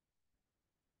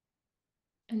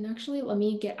 And actually, let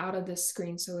me get out of this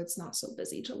screen so it's not so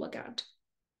busy to look at.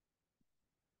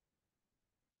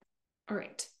 All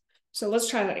right, so let's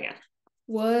try that again.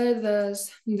 What does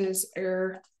this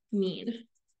error mean?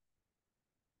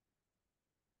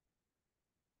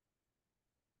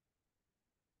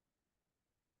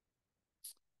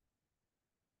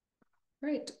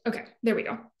 Right, okay, there we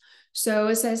go. So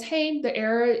it says, hey, the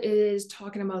error is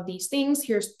talking about these things.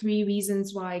 Here's 3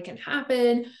 reasons why it can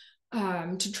happen.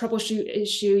 To troubleshoot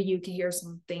issue, you can hear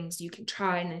some things you can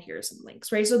try, and then here are some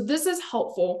links, right? So this is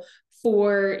helpful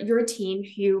for your team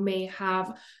who may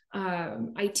have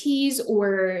ITs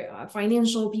or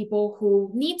financial people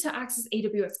who need to access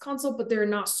AWS console, but they're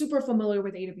not super familiar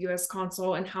with AWS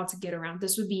console and how to get around.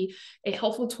 This would be a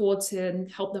helpful tool to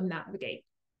help them navigate.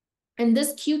 And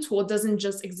this Q tool doesn't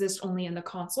just exist only in the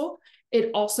console,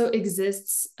 it also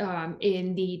exists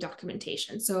in the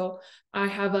documentation. So I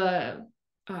have a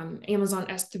Amazon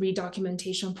S3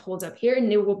 documentation pulled up here,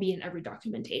 and it will be in every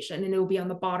documentation, and it will be on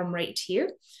the bottom right here.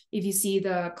 If you see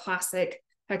the classic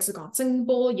hexagon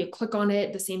symbol, you click on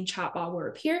it, the same chat bot will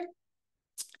appear.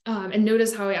 And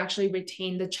notice how I actually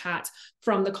retained the chat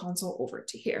from the console over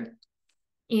to here.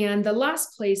 And the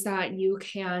last place that you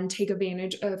can take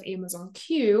advantage of Amazon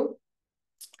Q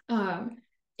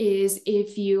is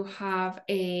if you have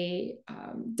a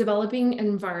developing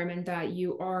environment that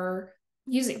you are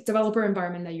using, developer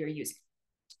environment that you're using.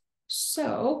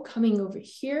 So coming over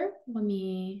here, let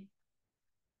me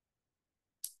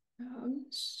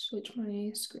switch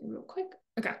my screen real quick.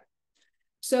 Okay.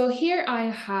 So here I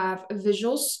have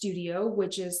Visual Studio,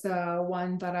 which is the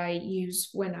one that I use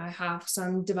when I have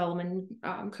some development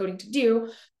coding to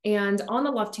do. And on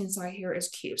the left-hand side here is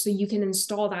Q. So you can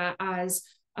install that as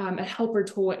a helper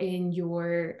tool in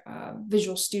your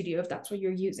Visual Studio if that's what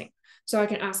you're using. So I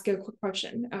can ask a quick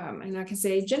question and I can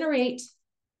say, generate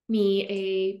me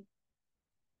a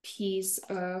piece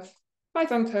of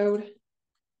Python code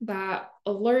that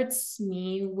alerts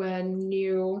me when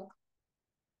new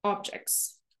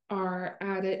objects are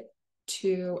added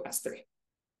to S3.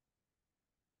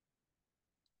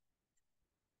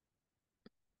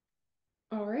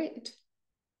 All right.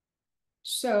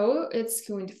 So it's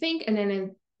going to think, and then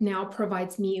it now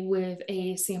provides me with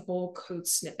a sample code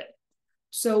snippet.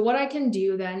 So what I can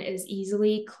do then is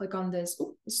easily click on this.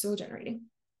 Oh, it's still generating.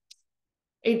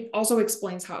 It also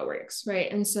explains how it works, right?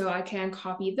 And so I can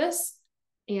copy this,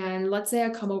 and let's say I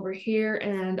come over here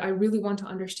and I really want to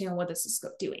understand what this is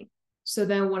doing. So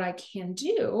then what I can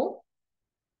do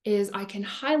is I can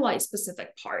highlight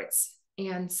specific parts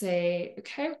and say,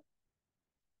 okay,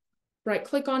 right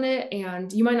click on it,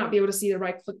 and you might not be able to see the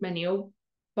right click menu,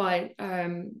 but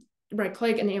right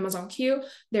click in Amazon Q,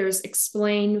 there's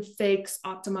explain, fix,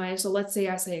 optimize. So let's say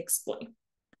I say explain.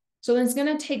 So then it's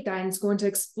going to take that and it's going to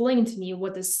explain to me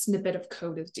what this snippet of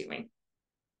code is doing.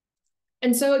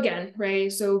 And so again,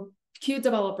 right, so Q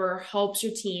developer helps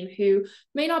your team who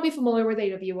may not be familiar with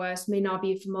AWS, may not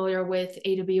be familiar with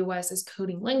AWS as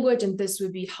coding language, and this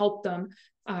would be help them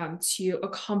to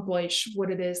accomplish what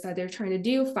it is that they're trying to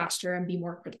do faster and be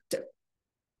more productive.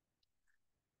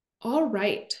 All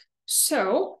right,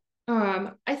 so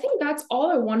I think that's all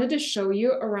I wanted to show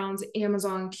you around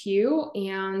Amazon Q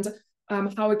and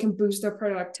how it can boost the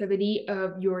productivity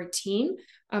of your team.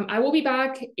 I will be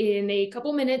back in a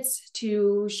couple minutes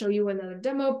to show you another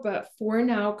demo, but for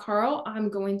now, Carl, I'm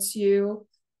going to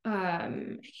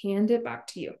hand it back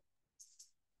to you.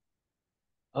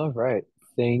 All right,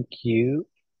 thank you,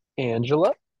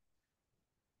 Angela.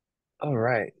 All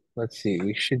right, let's see,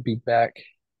 we should be back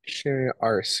sharing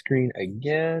our screen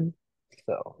again.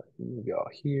 So let me go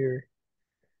here.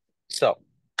 So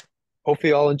hopefully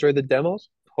you all enjoyed the demos.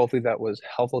 Hopefully that was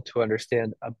helpful to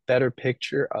understand a better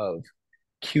picture of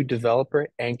Q Developer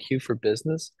and Q for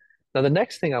Business. Now, the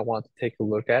next thing I want to take a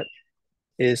look at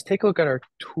is take a look at our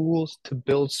tools to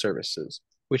build services,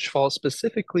 which falls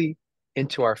specifically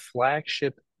into our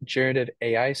flagship generative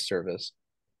AI service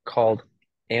called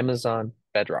Amazon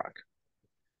Bedrock.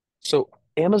 So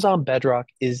Amazon Bedrock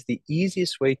is the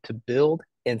easiest way to build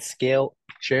and scale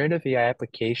generative AI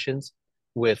applications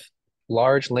with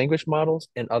large language models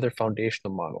and other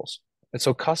foundational models. And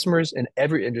so customers in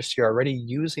every industry are already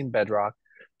using Bedrock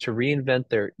to reinvent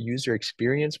their user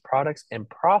experience, products, and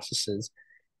processes,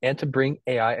 and to bring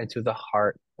AI into the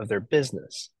heart of their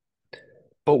business.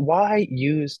 But why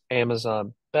use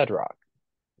Amazon Bedrock?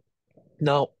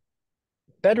 Now,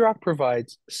 Bedrock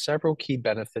provides several key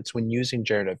benefits when using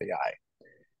generative AI.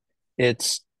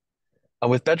 It's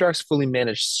with Bedrock's fully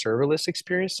managed serverless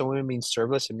experience. So when it means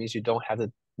serverless, it means you don't have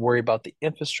to worry about the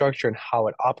infrastructure and how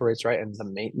it operates, right? And the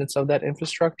maintenance of that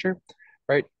infrastructure,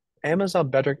 right? Amazon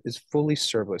Bedrock is fully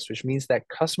serverless, which means that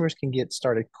customers can get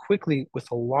started quickly with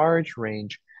a large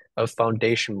range of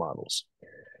foundation models.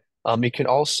 You can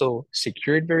also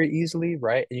secure it very easily,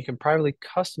 right? And you can privately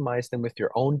customize them with your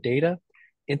own data,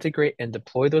 integrate and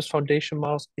deploy those foundation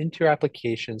models into your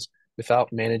applications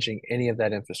without managing any of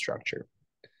that infrastructure.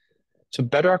 So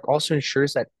Bedrock also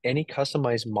ensures that any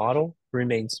customized model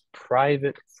remains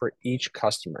private for each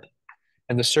customer.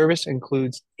 And the service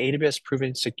includes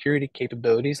AWS-proven security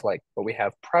capabilities like what we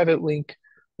have Private Link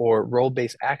or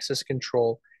role-based access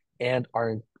control and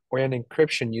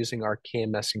encryption using our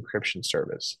KMS encryption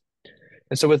service.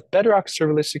 And so with Bedrock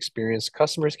serverless experience,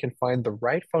 customers can find the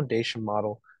right foundation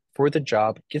model for the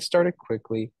job, get started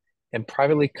quickly, and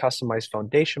privately customize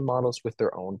foundation models with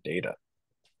their own data.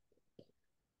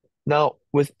 Now,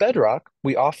 with Bedrock,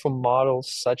 we offer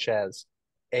models such as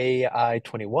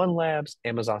AI21 Labs,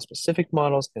 Amazon-specific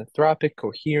models, Anthropic,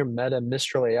 Cohere, Meta,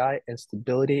 Mistral AI, and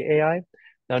Stability AI.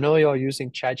 Now, I know you're all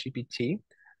using ChatGPT,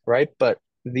 right? But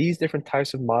these different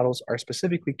types of models are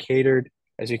specifically catered,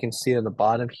 as you can see on the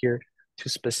bottom here, to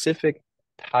specific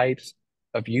types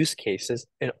of use cases.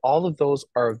 And all of those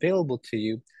are available to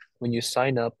you when you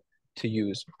sign up to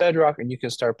use Bedrock, and you can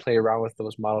start playing around with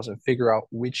those models and figure out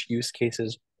which use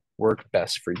cases work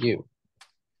best for you.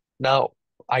 Now,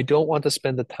 I don't want to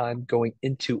spend the time going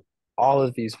into all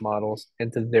of these models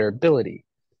and to their ability,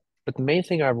 but the main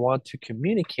thing I want to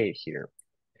communicate here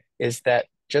is that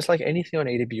just like anything on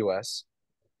AWS,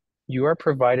 you are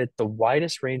provided the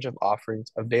widest range of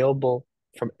offerings available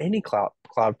from any cloud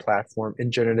platform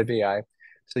in generative AI,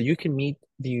 so you can meet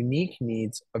the unique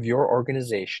needs of your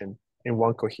organization in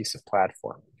one cohesive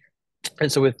platform.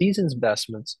 And so with these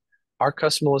investments, our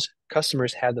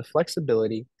customers have the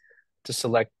flexibility to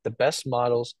select the best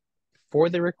models for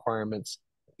their requirements,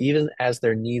 even as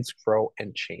their needs grow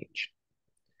and change.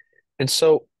 And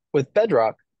so with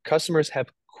Bedrock, customers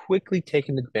have quickly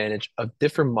taken advantage of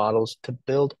different models to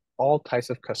build all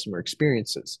types of customer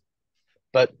experiences.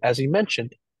 But as you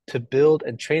mentioned, to build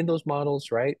and train those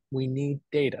models, right, we need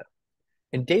data.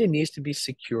 And data needs to be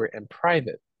secure and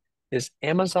private. Is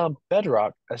Amazon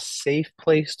Bedrock a safe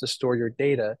place to store your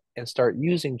data and start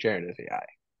using generative AI?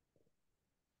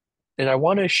 And I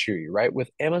want to assure you, right,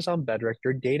 with Amazon Bedrock,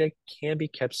 your data can be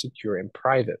kept secure and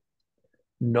private.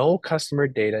 No customer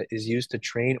data is used to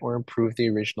train or improve the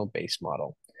original base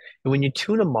model. And when you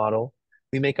tune a model,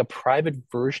 we make a private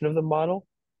version of the model,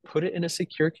 put it in a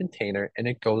secure container, and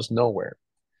it goes nowhere.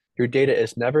 Your data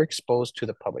is never exposed to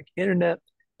the public internet,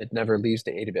 it never leaves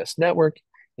the AWS network,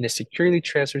 and is securely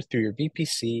transferred through your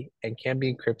VPC and can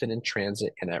be encrypted in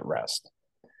transit and at rest.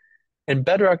 And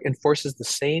Bedrock enforces the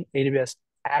same AWS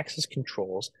access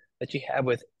controls that you have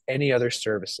with any other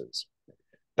services.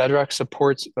 Bedrock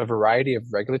supports a variety of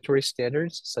regulatory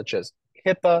standards such as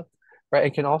HIPAA, right?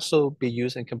 It can also be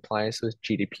used in compliance with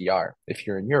GDPR if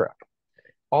you're in Europe.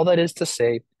 All that is to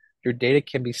say, your data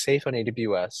can be safe on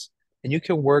AWS, and you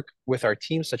can work with our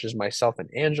teams such as myself and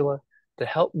Angela to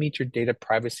help meet your data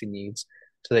privacy needs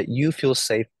so that you feel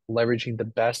safe leveraging the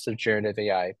best of generative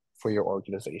AI for your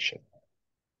organization.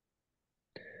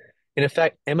 And in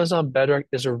fact, Amazon Bedrock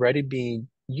is already being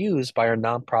used by our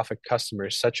nonprofit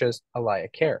customers such as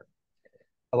Alaya Care.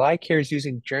 Alaya Care is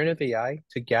using generative AI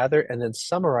to gather and then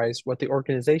summarize what the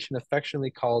organization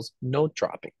affectionately calls note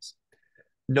droppings.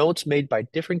 Notes made by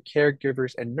different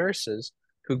caregivers and nurses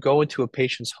who go into a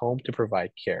patient's home to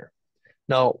provide care.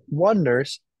 Now, one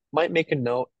nurse might make a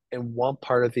note in one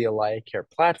part of the Alaya Care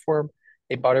platform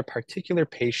about a particular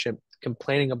patient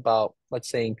complaining about, let's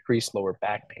say, increased lower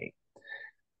back pain.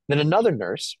 Then another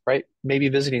nurse, right, may be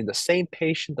visiting the same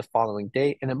patient the following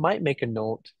day, and it might make a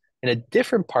note in a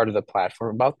different part of the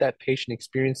platform about that patient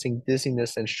experiencing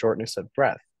dizziness and shortness of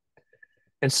breath.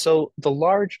 And so the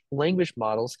large language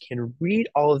models can read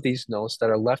all of these notes that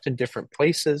are left in different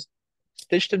places,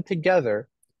 stitch them together,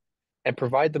 and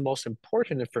provide the most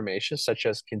important information, such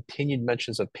as continued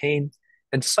mentions of pain,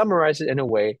 and summarize it in a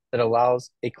way that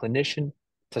allows a clinician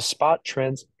to spot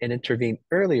trends and intervene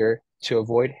earlier to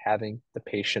avoid having the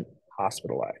patient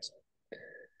hospitalized.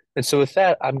 And so with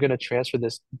that, I'm going to transfer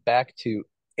this back to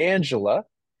Angela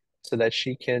so that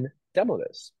she can demo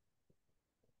this.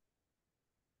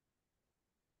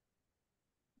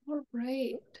 All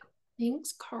right.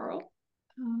 Thanks, Carl.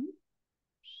 Okay,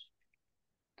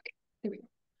 there we go.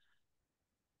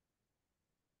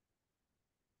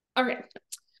 All right.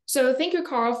 So thank you,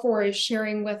 Carl, for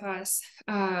sharing with us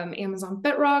Amazon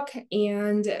Bedrock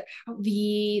and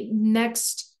the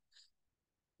next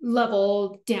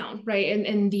level down, right?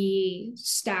 And the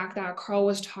stack that Carl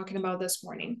was talking about this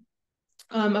morning.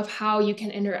 Of how you can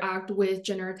interact with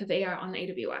generative AI on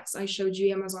AWS. I showed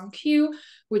you Amazon Q,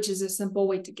 which is a simple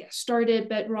way to get started.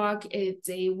 Bedrock, it's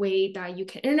a way that you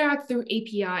can interact through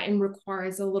API and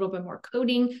requires a little bit more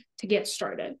coding to get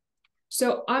started.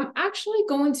 So I'm actually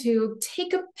going to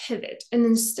take a pivot, and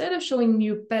instead of showing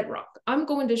you Bedrock, I'm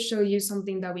going to show you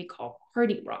something that we call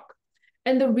Party Rock.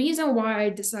 And the reason why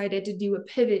I decided to do a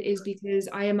pivot is because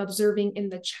I am observing in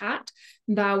the chat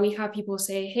that we have people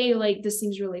say, hey, like this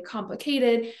seems really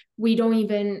complicated. We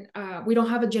don't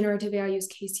have a generative AI use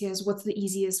case yet. What's the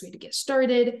easiest way to get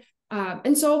started?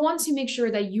 And so I want to make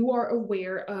sure that you are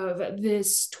aware of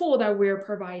this tool that we're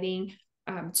providing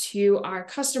to our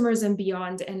customers and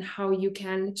beyond, and how you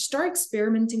can start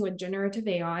experimenting with generative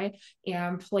AI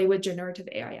and play with generative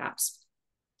AI apps.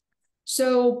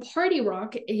 So Party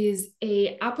Rock is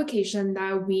an application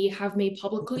that we have made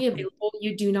publicly available.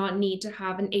 You do not need to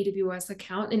have an AWS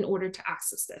account in order to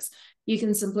access this. You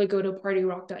can simply go to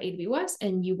partyrock.aws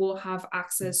and you will have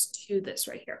access to this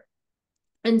right here.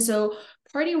 And so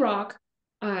Party Rock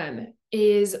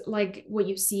is like what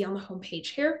you see on the homepage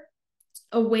here,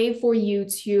 a way for you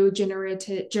to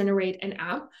generate an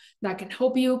app that can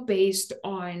help you based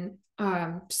on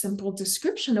simple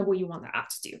description of what you want the app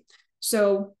to do.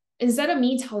 So instead of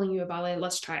me telling you about it,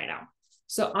 let's try it out.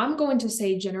 So I'm going to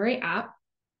say generate app.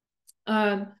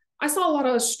 I saw a lot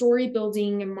of story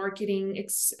building and marketing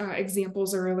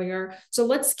examples earlier. So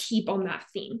let's keep on that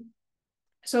theme.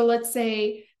 So let's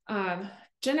say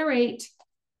generate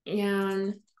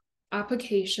an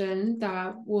application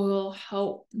that will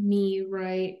help me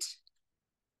write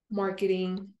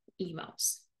marketing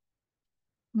emails.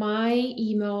 My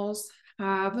emails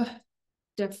have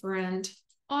different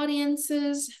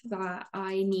audiences that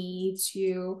I need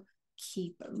to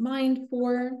keep in mind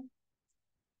for.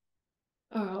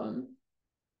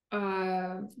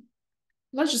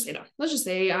 Let's just say that. Let's just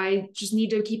say I just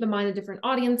need to keep in mind the different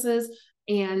audiences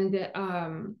and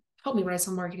help me write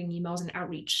some marketing emails and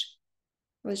outreach.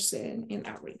 Let's just say in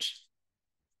outreach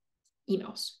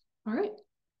emails. All right.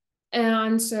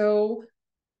 And so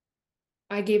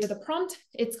I gave it the prompt.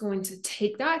 It's going to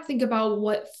take that, think about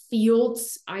what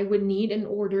fields I would need in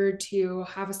order to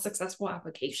have a successful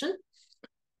application.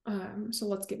 So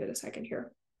let's give it a second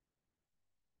here.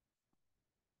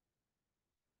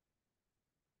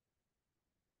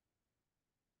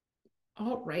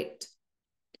 All right.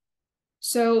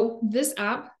 So this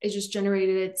app is just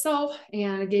generated itself,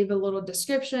 and I gave a little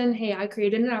description. Hey, I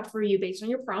created an app for you based on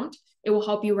your prompt. It will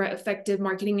help you write effective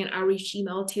marketing and outreach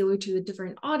email tailored to the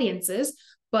different audiences.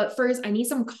 But first, I need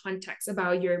some context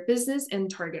about your business and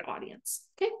target audience.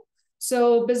 Okay,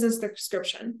 so business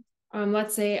description.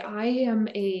 Let's say I am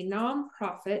a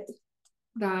nonprofit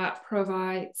that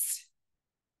provides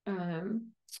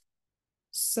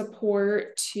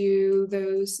support to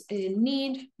those in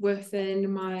need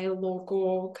within my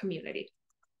local community.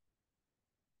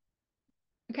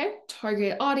 Okay,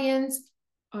 target audience.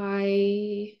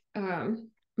 Maybe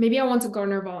I want to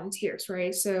garner volunteers,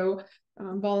 right? So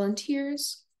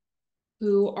volunteers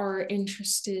who are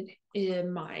interested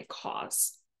in my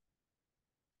cause.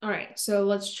 All right, so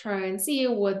let's try and see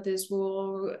what this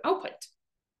will output.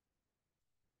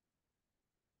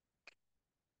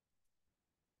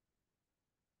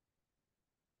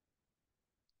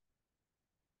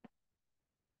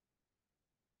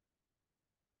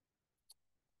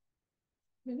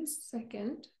 Wait a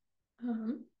second.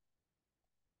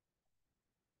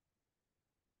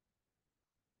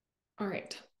 All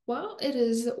right, while it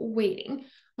is waiting,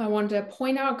 I wanted to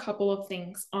point out a couple of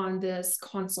things on this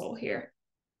console here.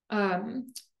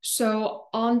 So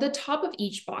on the top of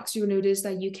each box, you'll notice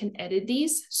that you can edit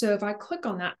these. So if I click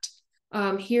on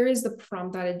that, here is the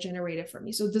prompt that it generated for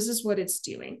me. So this is what it's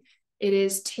doing. It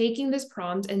is taking this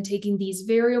prompt and taking these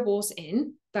variables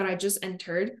in that I just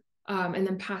entered, and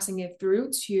then passing it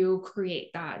through to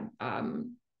create that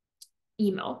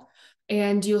email.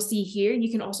 And you'll see here,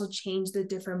 you can also change the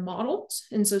different models.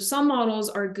 And so some models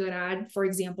are good at, for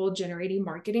example, generating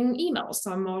marketing emails.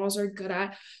 Some models are good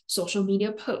at social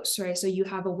media posts, right? So you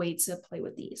have a way to play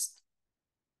with these.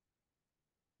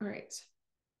 All right.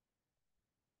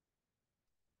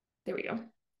 There we go.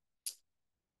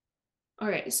 All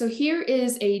right, so here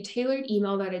is a tailored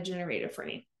email that it generated for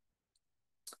me.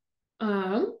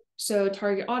 So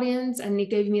target audience, and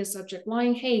it gave me a subject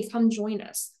line, hey, come join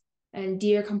us. And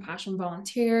dear compassion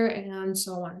volunteer, and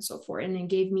so on and so forth. And it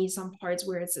gave me some parts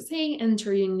where it says, hey,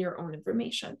 enter in your own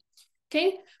information.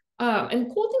 Okay.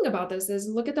 And cool thing about this is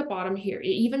look at the bottom here. It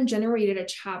even generated a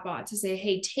chatbot to say,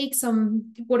 hey,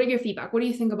 what are your feedback? What do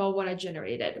you think about what I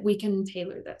generated? We can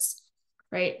tailor this,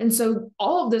 right? And so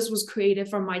all of this was created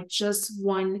from my just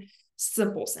one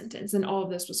simple sentence, and all of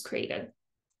this was created.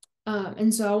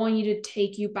 And so I want you to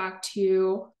take you back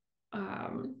to,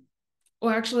 well,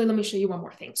 actually, let me show you one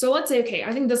more thing. So let's say, okay,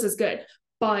 I think this is good,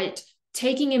 but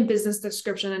taking in business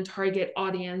description and target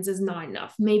audience is not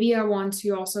enough. Maybe I want to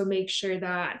also make sure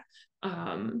that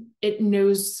it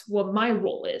knows what my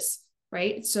role is,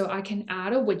 right? So I can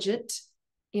add a widget,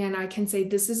 and I can say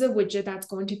this is a widget that's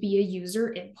going to be a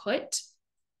user input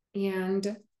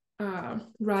and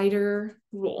writer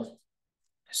role.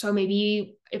 So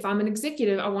maybe if I'm an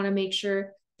executive, I want to make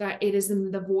sure that it is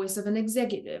in the voice of an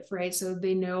executive, right? So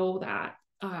they know that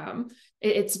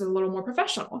it's a little more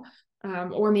professional.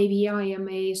 Or maybe I am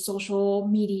a social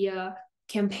media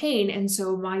campaign, and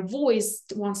so my voice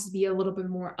wants to be a little bit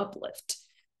more uplift.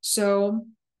 So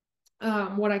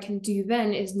what I can do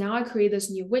then is now I create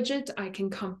this new widget. I can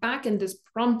come back in this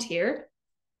prompt here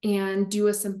and do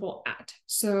a simple add.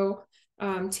 So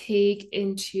take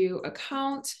into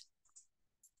account,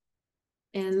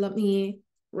 and let me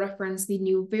reference the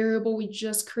new variable we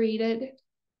just created.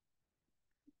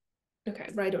 Okay,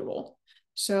 writer role.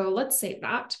 So let's save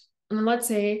that. And let's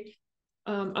say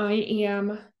I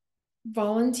am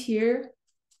volunteer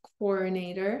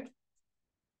coordinator.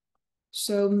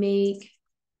 So make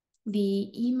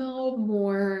the email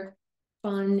more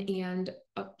fun and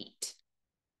upbeat.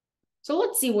 So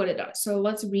let's see what it does. So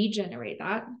let's regenerate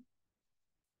that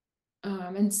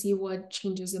and see what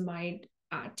changes it might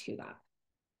add to that.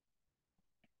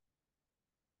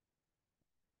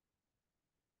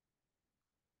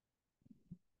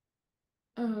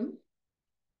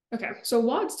 Okay, so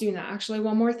while it's doing that, actually,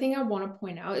 one more thing I want to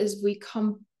point out is we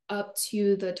come up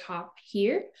to the top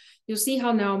here. You'll see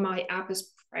how now my app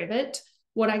is private.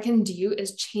 What I can do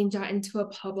is change that into a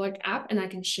public app, and I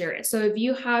can share it. So if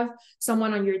you have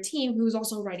someone on your team who's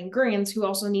also writing grants, who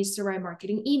also needs to write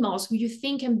marketing emails, who you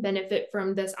think can benefit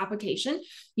from this application,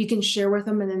 you can share with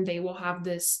them, and then they will have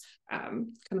this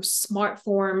kind of smart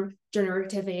form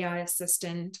generative AI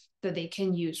assistant that they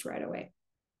can use right away.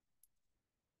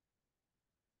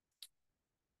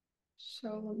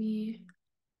 So let me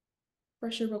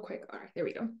brush it real quick. All right, there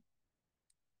we go. All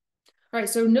right,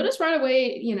 so notice right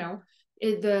away,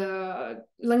 the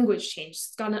language changed.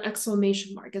 It's got an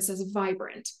exclamation mark. It says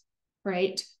vibrant,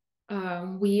 right?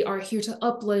 We are here to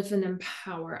uplift and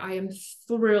empower. I am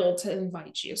thrilled to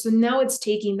invite you. So now it's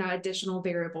taking that additional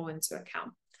variable into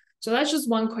account. So that's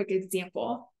just one quick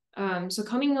example. So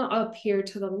coming up here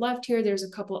to the left here, there's a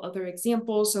couple other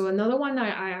examples. So another one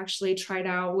that I actually tried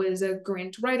out was a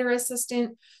grant writer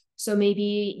assistant. So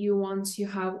maybe you want to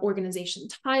have organization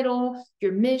title,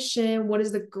 your mission, what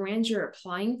is the grant you're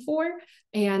applying for,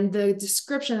 and the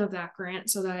description of that grant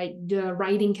so that the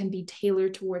writing can be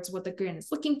tailored towards what the grant is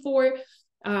looking for.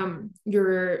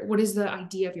 What is the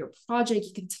idea of your project?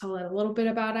 You can tell it a little bit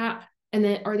about that. And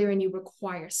then are there any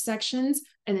required sections?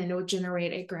 And then it will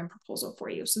generate a grant proposal for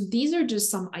you. So these are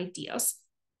just some ideas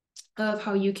of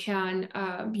how you can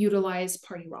utilize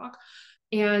Party Rock.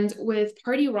 And with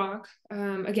Party Rock,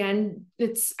 again,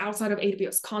 it's outside of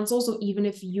AWS console. So even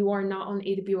if you are not on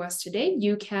AWS today,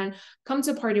 you can come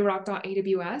to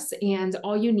partyrock.aws, and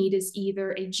all you need is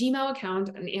either a Gmail account,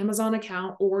 an Amazon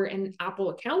account, or an Apple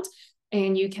account.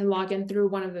 And you can log in through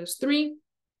one of those three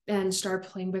and start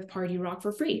playing with Party Rock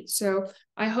for free. So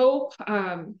I hope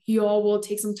you all will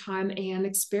take some time and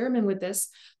experiment with this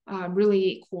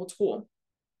really cool tool.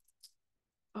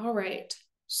 All right.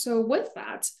 So with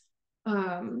that,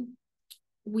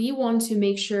 we want to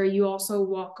make sure you also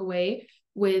walk away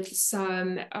with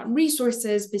some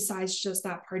resources besides just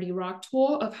that Party Rock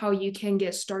tool of how you can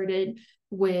get started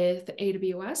with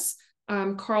AWS.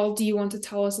 Carl, do you want to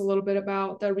tell us a little bit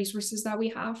about the resources that we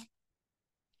have?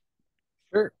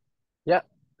 Sure. Yeah.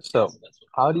 So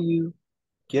how do you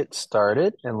get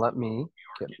started? And let me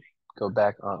go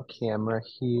back on camera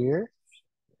here.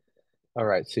 All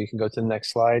right. So you can go to the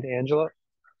next slide, Angela.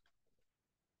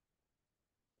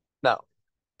 Now,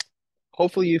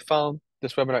 hopefully you found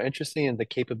this webinar interesting, and the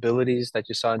capabilities that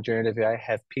you saw in generative AI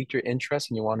have piqued your interest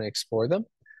and you want to explore them.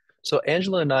 So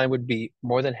Angela and I would be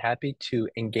more than happy to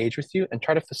engage with you and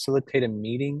try to facilitate a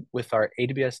meeting with our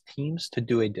AWS teams to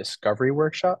do a discovery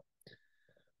workshop.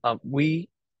 We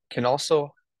can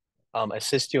also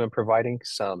assist you in providing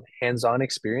some hands-on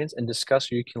experience and discuss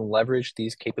how you can leverage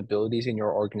these capabilities in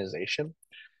your organization.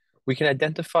 We can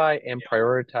identify and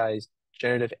prioritize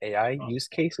generative AI use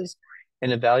cases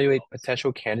and evaluate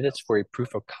potential candidates for a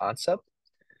proof of concept.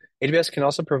 AWS can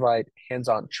also provide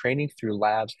hands-on training through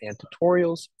labs and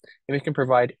tutorials, and we can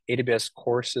provide AWS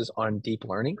courses on deep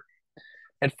learning.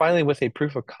 And finally, with a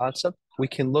proof of concept, we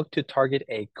can look to target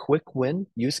a quick win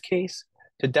use case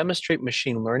to demonstrate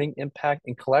machine learning impact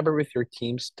and collaborate with your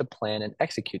teams to plan and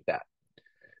execute that.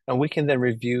 And we can then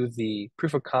review the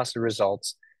proof of concept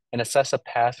results and assess a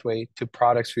pathway to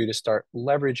products for you to start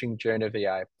leveraging generative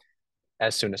AI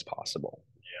as soon as possible.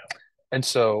 And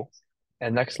so,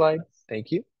 and next slide,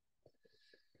 thank you.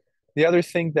 The other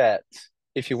thing that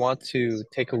if you want to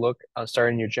take a look on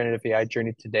starting your generative AI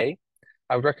journey today,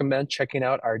 I would recommend checking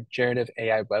out our generative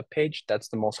AI webpage. That's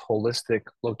the most holistic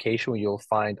location where you'll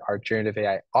find our generative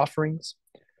AI offerings.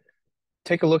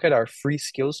 Take a look at our free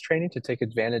skills training to take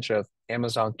advantage of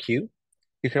Amazon Q.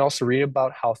 You can also read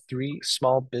about how 3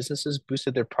 small businesses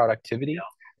boosted their productivity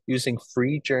using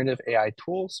free generative AI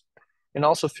tools. And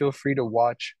also feel free to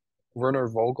watch Werner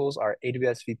Vogels, our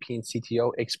AWS VP and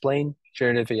CTO, explain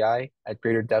generative AI at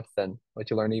greater depth than what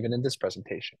you learn even in this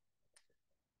presentation.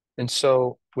 And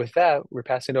so with that, we're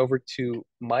passing it over to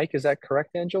Mike. Is that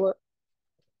correct, Angela?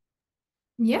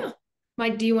 Yeah.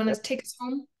 Mike, do you want to take us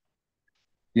home?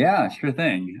 Yeah, sure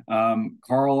thing.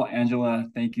 Carl, Angela,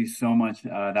 thank you so much.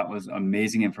 That was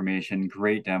amazing information,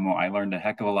 great demo. I learned a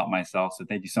heck of a lot myself, so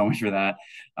thank you so much for that.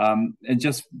 And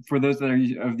just for those of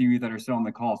you that are still on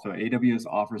the call, so AWS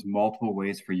offers multiple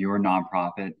ways for your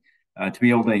nonprofit to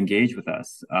be able to engage with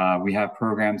us. We have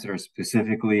programs that are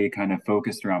specifically kind of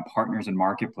focused around partners and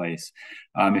marketplace.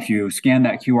 If you scan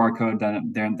that QR code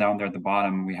down there at the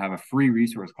bottom, we have a free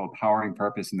resource called Powering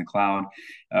Purpose in the Cloud.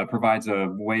 Provides a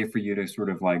way for you to sort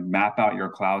of like map out your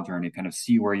cloud journey, kind of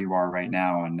see where you are right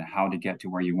now and how to get to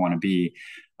where you want to be.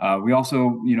 We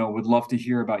also, would love to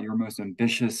hear about your most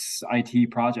ambitious IT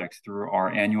projects through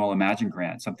our annual Imagine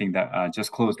grant, something that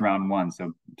just closed round 1.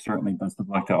 So certainly best of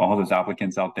luck to all those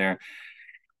applicants out there.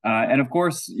 And of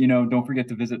course, don't forget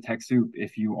to visit TechSoup.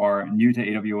 If you are new to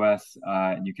AWS,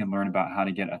 you can learn about how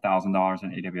to get $1,000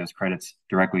 in AWS credits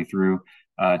directly through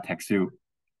TechSoup.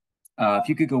 If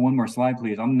you could go one more slide,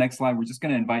 please. On the next slide, we're just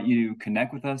going to invite you to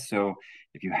connect with us. So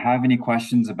if you have any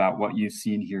questions about what you've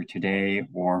seen here today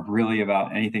or really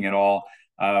about anything at all,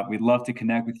 we'd love to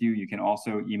connect with you. You can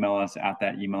also email us at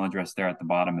that email address there at the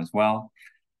bottom as well.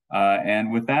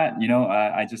 And with that,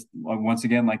 I just once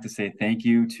again like to say thank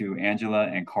you to Angela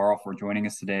and Carl for joining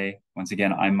us today. Once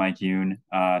again, I'm Mike Yoon.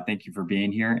 Thank you for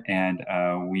being here, and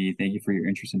we thank you for your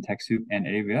interest in TechSoup and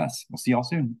AWS. We'll see y'all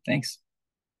soon. Thanks.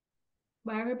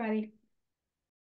 Bye, everybody.